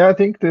 Yeah, I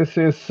think this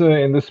is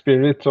in the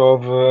spirit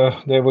of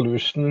the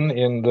evolution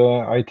in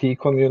the IT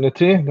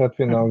community that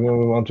we now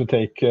want to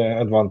take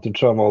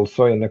advantage of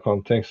also in the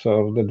context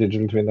of the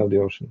digital twin of the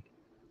ocean.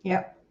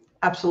 Yeah,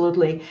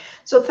 absolutely.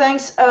 So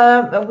thanks.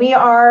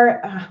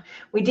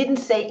 We didn't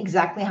say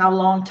exactly how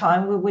long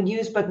time we would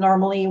use, but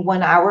normally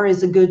 1 hour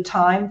is a good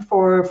time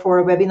for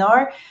a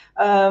webinar.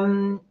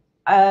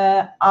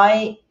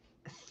 I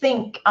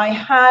think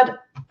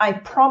I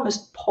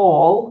promised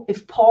Paul,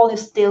 if Paul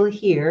is still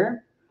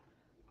here,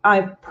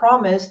 I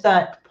promised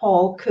that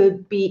Paul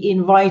could be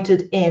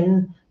invited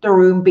in the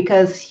room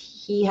because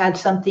he had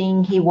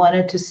something he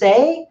wanted to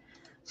say.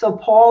 So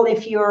Paul,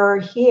 if you're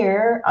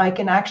here, I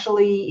can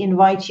actually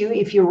invite you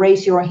if you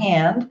raise your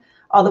hand.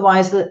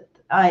 Otherwise,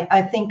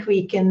 I think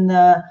we can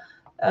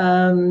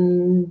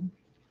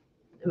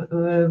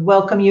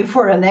welcome you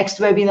for a next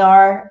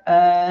webinar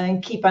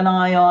and keep an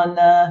eye on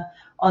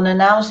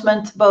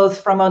announcement,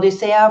 both from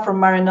ODYSSEA, from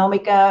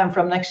Marinomica, and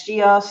from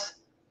NextGEOSS.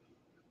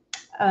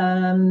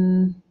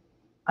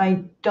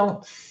 I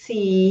don't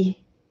see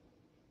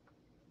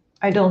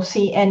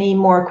any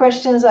more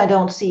questions. I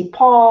don't see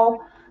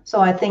Paul.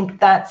 So I think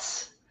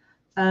that's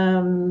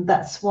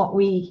what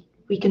we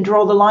can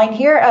draw the line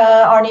here.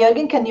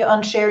 Arne-Jørgen, can you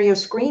unshare your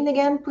screen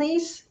again,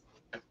 please?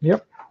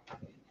 Yep.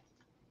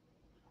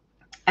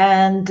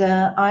 And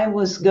I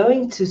was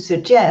going to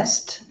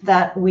suggest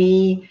that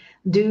we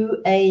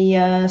do a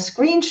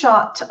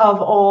screenshot of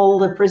all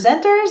the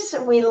presenters.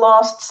 We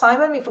lost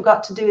Simon. We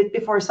forgot to do it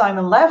before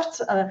Simon left,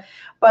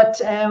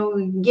 but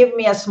give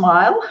me a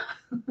smile.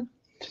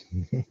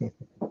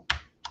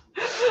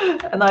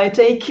 And I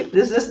take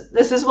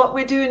this is what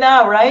we do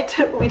now, right?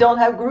 We don't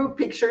have group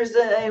pictures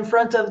in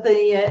front of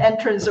the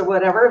entrance or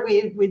whatever.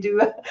 We do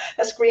a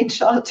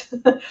screenshot.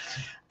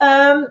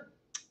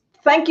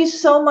 Thank you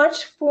so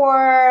much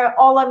for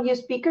all of you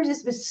speakers.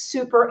 This was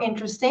super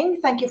interesting.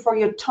 Thank you for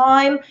your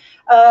time.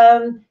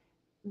 Paul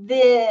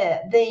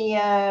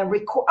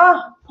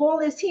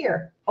is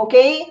here.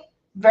 Okay,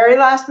 very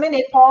last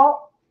minute,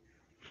 Paul.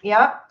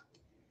 Yeah,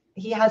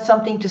 he has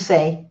something to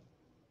say.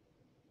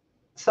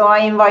 So I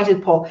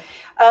invited Paul.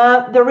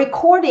 The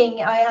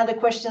recording, I had the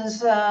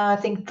questions, I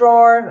think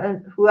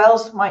Dror, who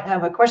else might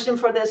have a question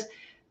for this?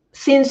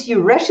 Since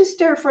you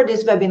register for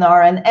this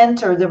webinar and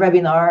enter the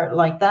webinar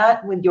like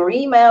that with your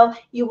email,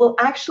 you will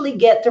actually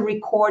get the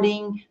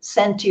recording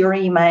sent to your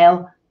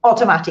email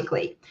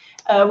automatically.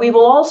 We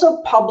will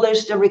also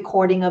publish the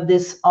recording of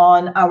this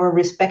on our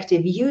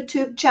respective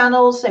YouTube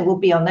channels. It will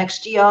be on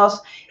NextGEOSS.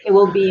 It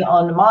will be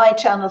on my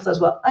channels as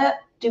well.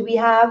 Do we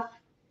have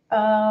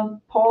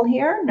Paul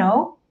here?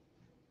 No.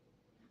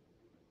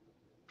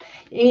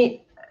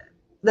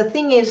 The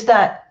thing is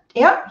that,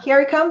 yeah, here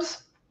he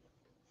comes.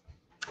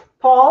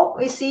 Paul,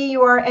 we see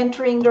you are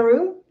entering the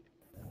room.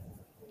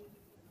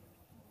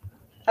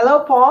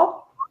 Hello,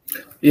 Paul.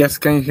 Yes,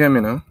 can you hear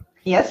me now?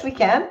 Yes, we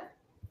can.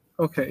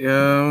 Okay,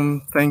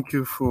 thank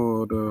you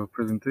for the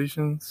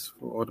presentations,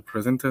 for all the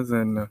presenters.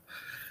 And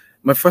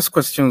my first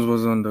question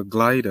was on the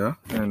glider,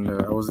 and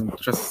I was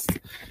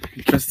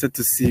interested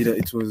to see that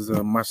it was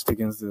matched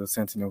against the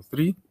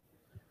Sentinel-3.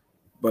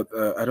 But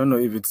I don't know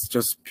if it's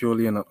just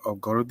purely an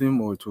algorithm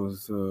or it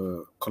was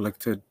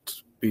collected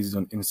based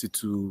on in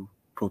situ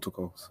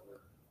protocols.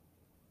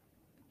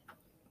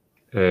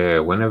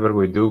 Whenever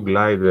we do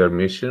glider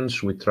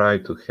missions, we try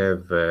to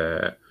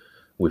have,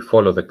 we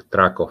follow the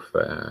track of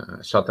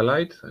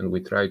satellite, and we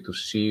try to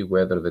see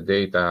whether the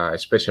data,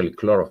 especially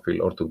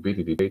chlorophyll or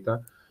turbidity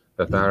data,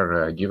 that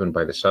are given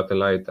by the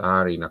satellite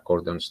are in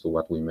accordance to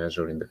what we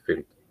measure in the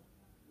field.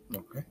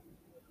 Okay.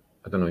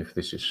 I don't know if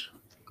this is...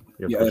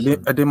 Yeah,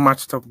 are they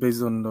matched up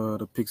based on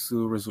the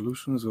pixel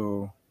resolutions,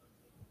 or?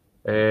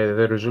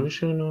 The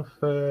resolution of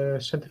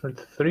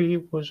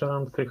Sentinel-3 was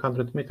around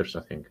 300 meters,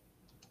 I think.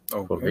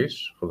 Okay. For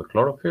this, for the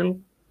chlorophyll.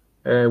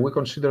 We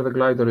consider the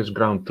glider as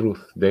ground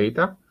truth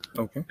data.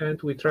 Okay.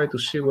 And we try to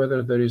see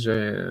whether there is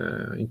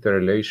a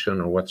interrelation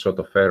or what sort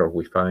of error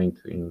we find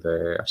in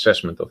the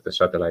assessment of the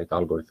satellite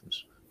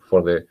algorithms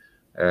for the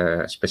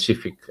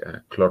specific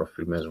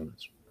chlorophyll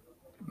measurements.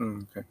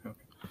 Okay.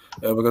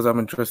 Because I'm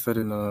interested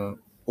in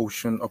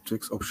ocean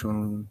optics,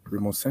 ocean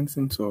remote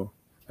sensing. So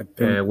I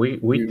think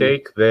we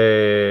take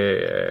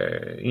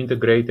the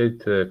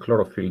integrated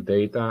chlorophyll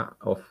data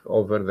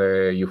over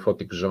the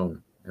euphotic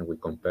zone, and we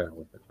compare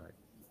with the glider,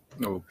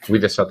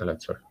 with the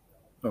satellite. Sorry.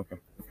 Okay,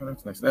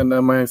 that's nice. And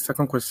my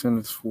second question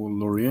is for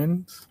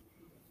Lőrinc.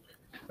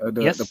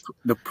 Yes.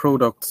 The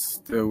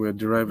products that were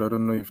derived, I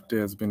don't know if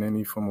there's been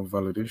any form of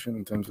validation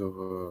in terms of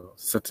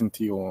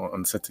certainty or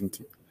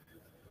uncertainty.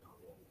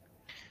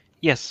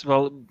 Yes,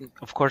 well,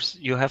 of course,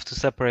 you have to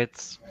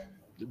separate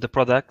the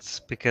products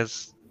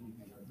because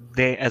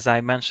they, as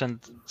I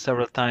mentioned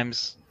several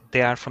times,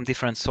 they are from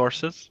different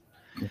sources.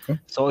 Okay.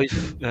 So if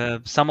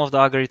some of the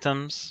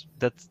algorithms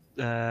that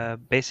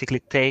basically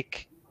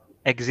take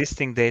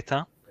existing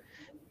data,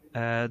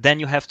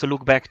 then you have to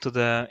look back to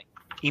the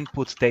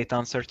input data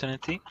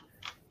uncertainty.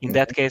 In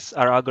that case,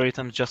 our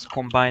algorithms just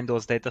combine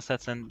those data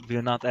sets and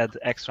will not add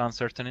extra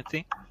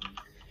uncertainty.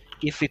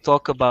 If we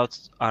talk about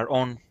our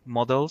own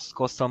models,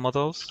 coastal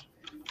models,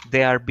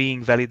 they are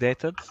being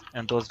validated,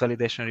 and those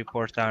validation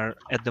reports are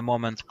at the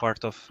moment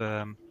part of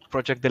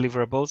project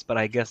deliverables, but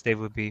I guess they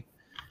will be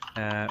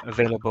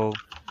available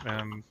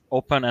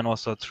open and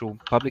also through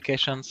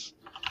publications.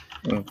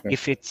 Okay.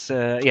 If it's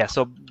yeah,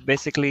 so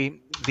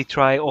basically we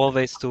try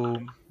always to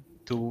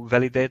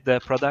validate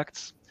the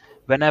products.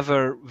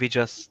 Whenever we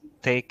just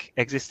take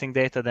existing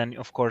data, then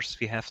of course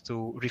we have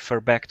to refer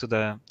back to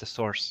the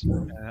source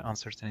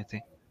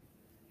uncertainty.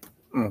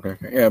 Okay.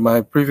 Yeah, my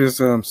previous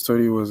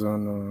study was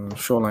on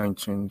shoreline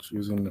change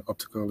using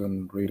optical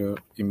and radar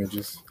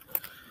images,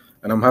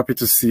 and I'm happy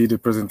to see the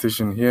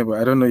presentation here. But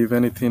I don't know if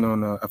anything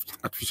on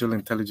artificial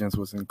intelligence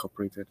was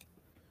incorporated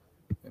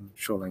in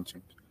shoreline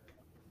change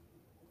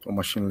or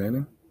machine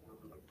learning.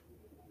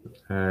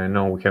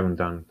 No, we haven't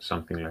done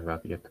something like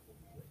that yet.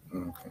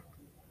 Okay.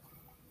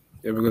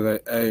 Yeah, because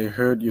I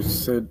heard you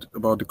said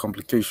about the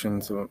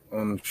complications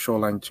on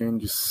shoreline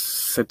change. You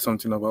said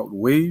something about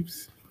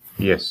waves.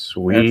 Yes,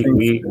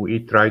 we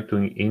try to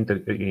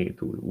integrate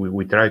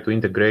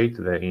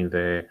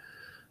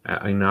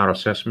in our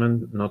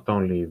assessment not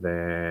only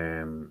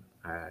the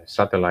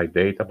satellite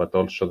data but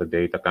also the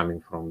data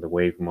coming from the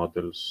wave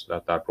models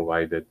that are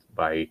provided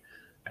by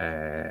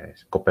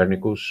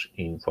Copernicus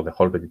for the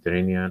whole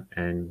Mediterranean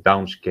and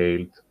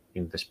downscaled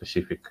in the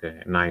specific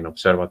 9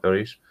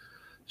 observatories,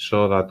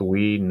 so that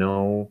we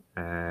know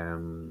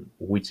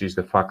which is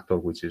the factor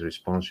which is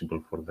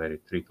responsible for the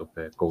retreat of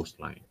the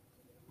coastline.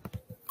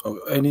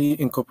 Any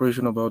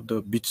incorporation about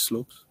the beach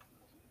slopes?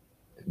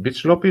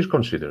 Beach slope is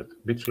considered.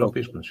 Beach slope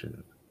is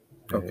considered.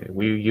 Okay.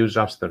 We use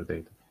after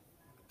data.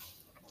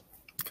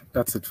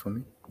 That's it for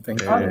me.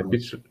 Thank you.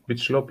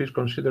 Beach slope is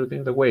considered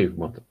in the wave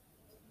model.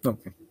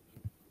 Okay.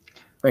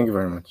 Thank you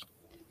very much.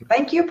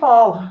 Thank you,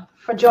 Paul,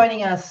 for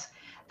joining us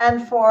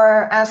and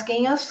for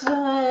asking us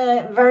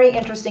very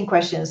interesting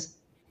questions.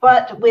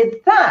 But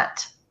with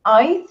that,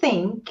 I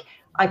think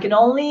I can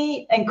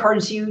only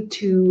encourage you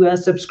to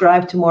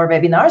subscribe to more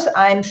webinars.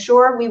 I'm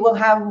sure we will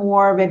have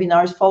more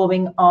webinars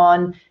following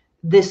on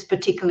this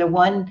particular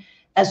one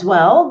as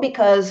well,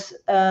 because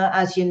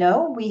as you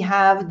know, we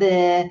have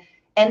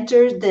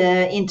entered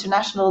the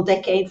International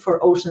Decade for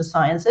Ocean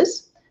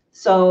Sciences.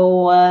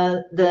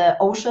 So the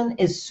ocean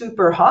is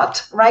super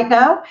hot right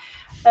now,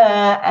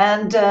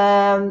 and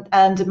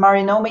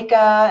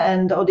Marinomica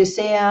and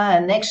ODYSSEA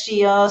and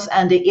NextGEOSS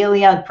and the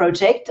ILIAD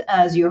project,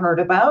 as you heard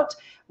about,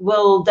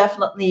 will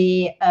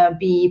definitely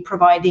be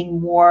providing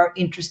more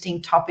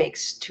interesting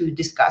topics to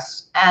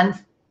discuss and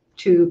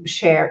to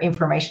share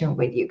information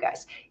with you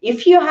guys.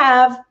 If you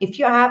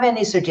have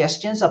any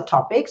suggestions of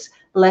topics,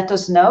 let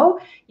us know.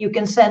 You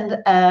can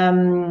send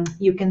an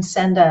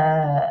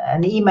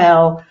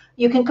email.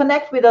 You can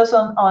connect with us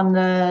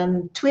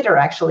on Twitter.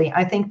 Actually,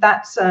 I think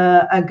that's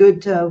a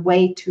good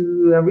way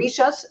to reach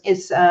us.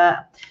 Is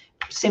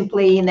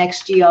simply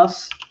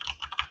NextGEOSS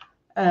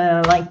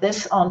like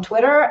this on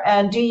Twitter.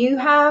 And do you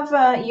have?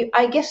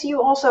 I guess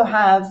you also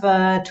have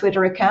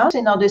Twitter accounts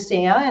in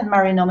ODYSSEA and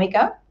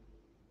Marinomica.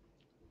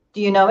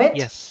 Do you know it?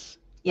 Yes.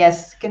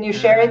 Yes. Can you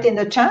share it in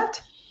the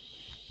chat?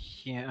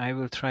 Yeah, I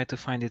will try to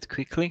find it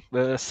quickly.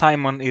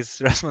 Simon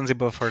is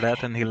responsible for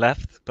that, and he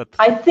left. But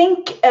I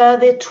think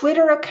the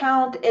Twitter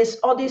account is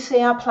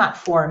ODYSSEA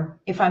Platform,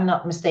 if I'm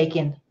not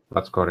mistaken.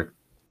 That's correct.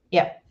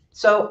 Yeah.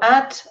 So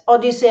at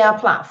ODYSSEA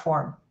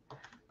Platform,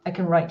 I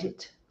can write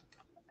it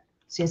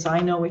since I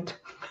know it.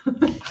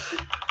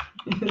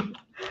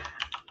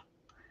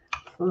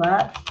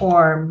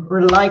 Platform,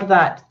 or like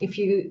that. If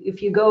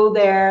you go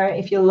there,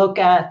 if you look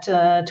at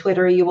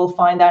Twitter, you will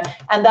find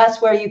that, and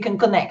that's where you can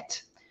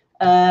connect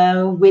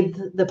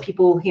with the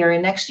people here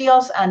in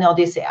NextGEOSS and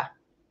ODYSSEA.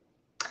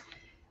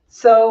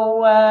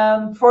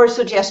 So for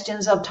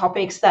suggestions of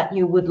topics that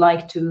you would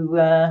like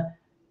to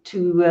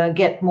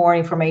get more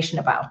information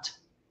about.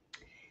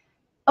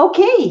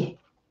 Okay,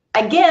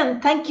 again,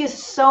 thank you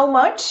so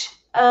much.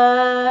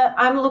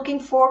 I'm looking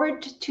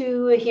forward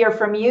to hear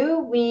from you.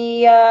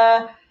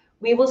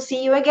 We will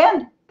see you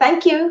again.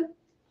 Thank you.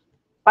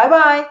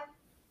 Bye-bye.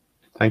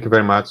 Thank you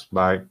very much.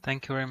 Bye.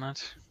 thank you very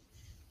much.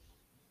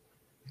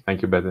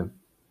 Thank you, Bente.